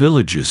to the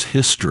village's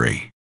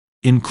history,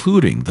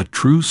 including the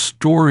true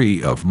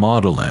story of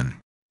Madeline.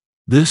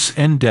 This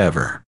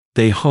endeavor,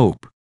 they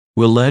hope,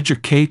 will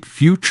educate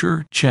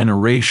future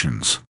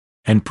generations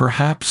and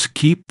perhaps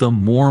keep the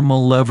more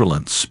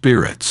malevolent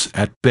spirits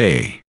at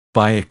bay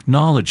by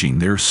acknowledging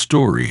their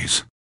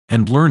stories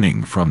and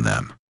learning from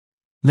them.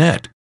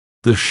 Yet,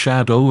 the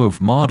shadow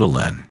of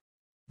Madeline,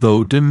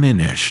 though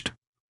diminished,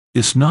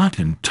 is not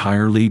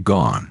entirely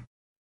gone.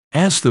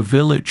 As the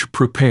village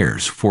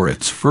prepares for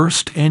its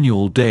first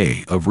annual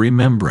day of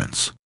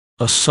remembrance,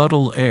 a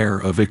subtle air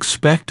of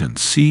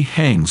expectancy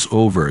hangs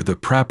over the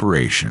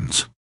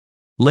preparations.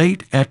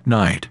 Late at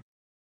night,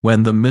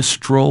 when the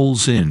mist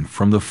rolls in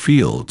from the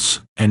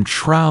fields and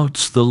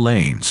shrouds the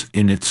lanes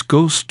in its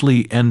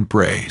ghostly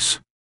embrace,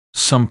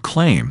 some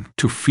claim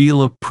to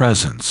feel a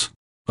presence,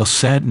 a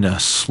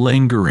sadness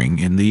lingering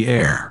in the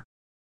air.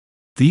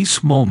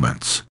 These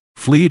moments,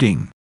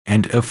 fleeting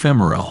and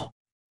ephemeral,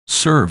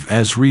 serve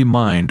as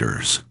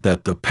reminders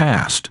that the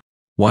past,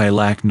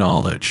 while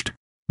acknowledged,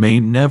 may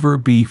never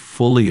be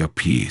fully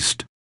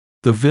appeased.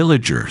 The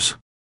villagers,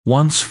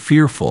 once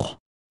fearful,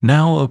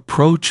 now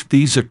approach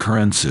these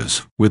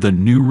occurrences with a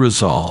new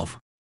resolve,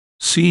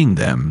 seeing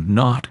them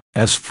not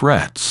as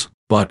threats,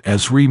 but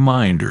as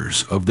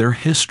reminders of their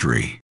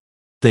history.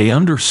 They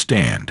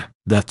understand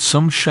that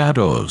some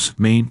shadows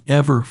may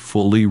never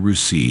fully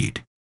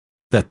recede,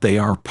 that they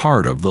are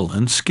part of the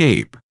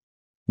landscape,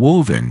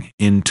 woven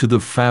into the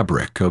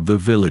fabric of the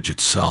village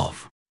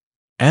itself.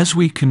 As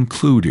we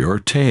conclude your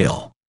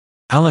tale,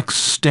 Alex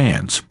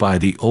stands by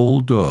the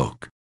old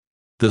oak,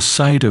 the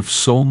site of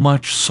so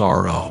much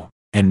sorrow,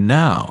 and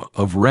now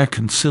of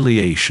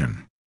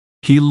reconciliation.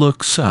 He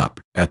looks up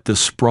at the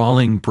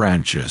sprawling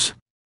branches,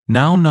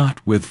 now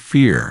not with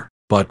fear,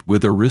 but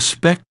with a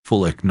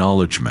respectful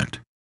acknowledgement.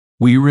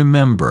 We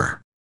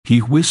remember, he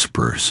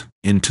whispers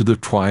into the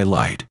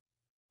twilight,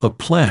 a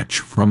pledge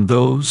from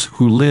those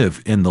who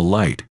live in the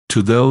light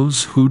to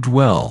those who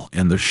dwell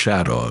in the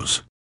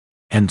shadows.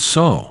 And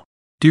so,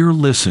 dear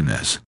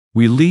listeners,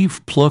 we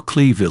leave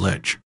Pluckley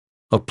Village,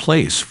 a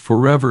place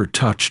forever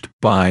touched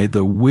by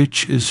the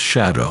witch's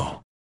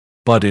shadow,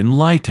 but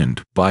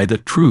enlightened by the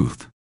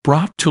truth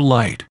brought to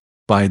light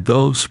by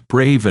those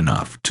brave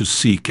enough to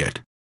seek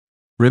it.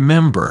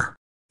 Remember,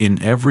 in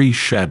every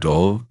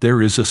shadow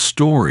there is a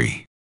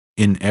story,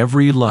 in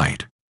every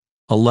light,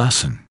 a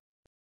lesson.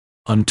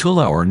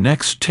 Until our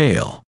next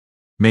tale,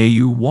 may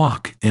you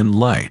walk in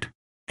light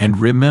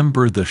and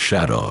remember the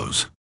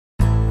shadows.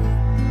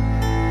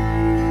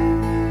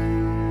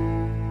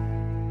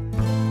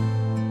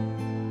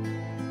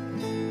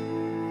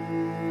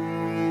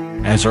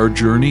 As our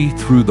journey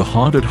through the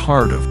haunted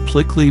heart of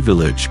Pluckley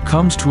Village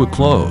comes to a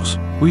close,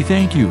 we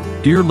thank you,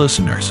 dear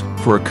listeners,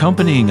 for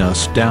accompanying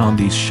us down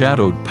these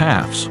shadowed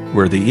paths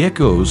where the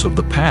echoes of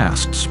the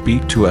past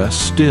speak to us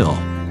still.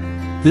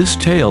 This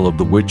tale of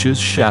the witch's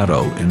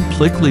shadow in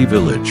Pluckley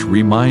Village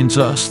reminds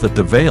us that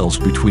the veils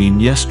between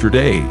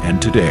yesterday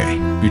and today,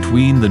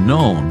 between the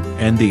known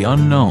and the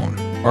unknown,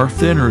 are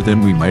thinner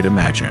than we might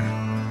imagine.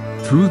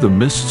 Through the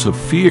mists of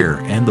fear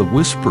and the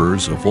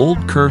whispers of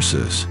old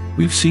curses,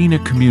 we've seen a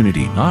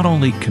community not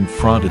only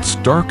confront its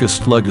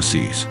darkest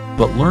legacies,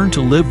 but learn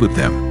to live with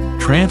them,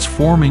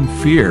 transforming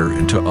fear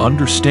into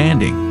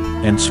understanding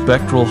and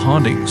spectral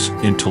hauntings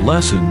into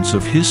lessons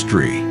of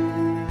history.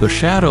 The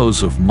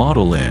shadows of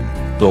Model Inn,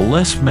 though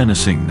less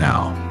menacing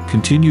now,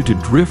 continue to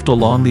drift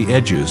along the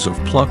edges of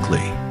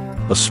Pluckley,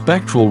 a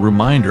spectral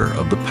reminder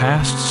of the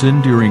past's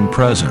enduring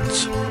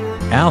presence.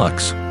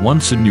 Alex,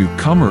 once a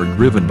newcomer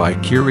driven by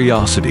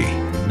curiosity,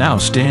 now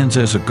stands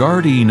as a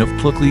guardian of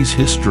Pluckley's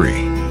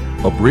history,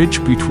 a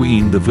bridge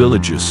between the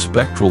village's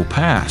spectral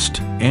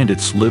past and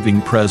its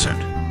living present.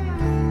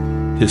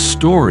 His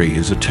story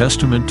is a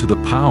testament to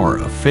the power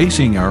of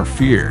facing our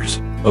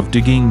fears, of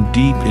digging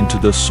deep into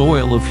the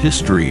soil of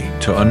history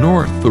to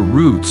unearth the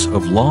roots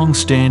of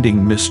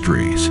long-standing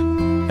mysteries.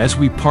 As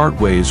we part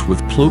ways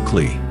with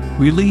Pluckley,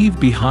 we leave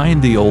behind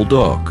the old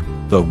oak,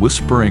 the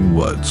whispering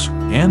woods,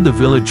 and the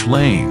village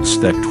lanes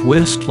that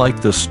twist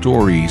like the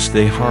stories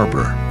they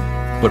harbor.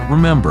 But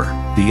remember,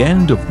 the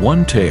end of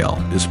one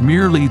tale is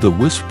merely the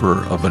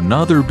whisper of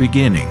another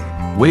beginning,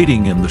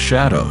 waiting in the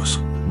shadows,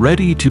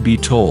 ready to be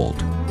told.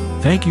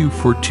 Thank you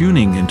for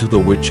tuning into The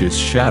Witch's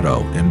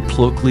Shadow in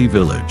Pluckley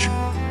Village.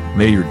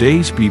 May your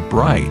days be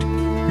bright,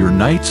 your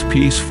nights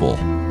peaceful,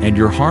 and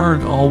your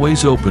heart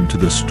always open to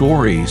the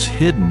stories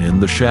hidden in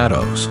the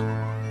shadows.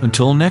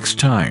 Until next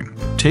time,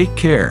 take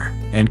care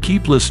and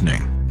keep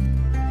listening.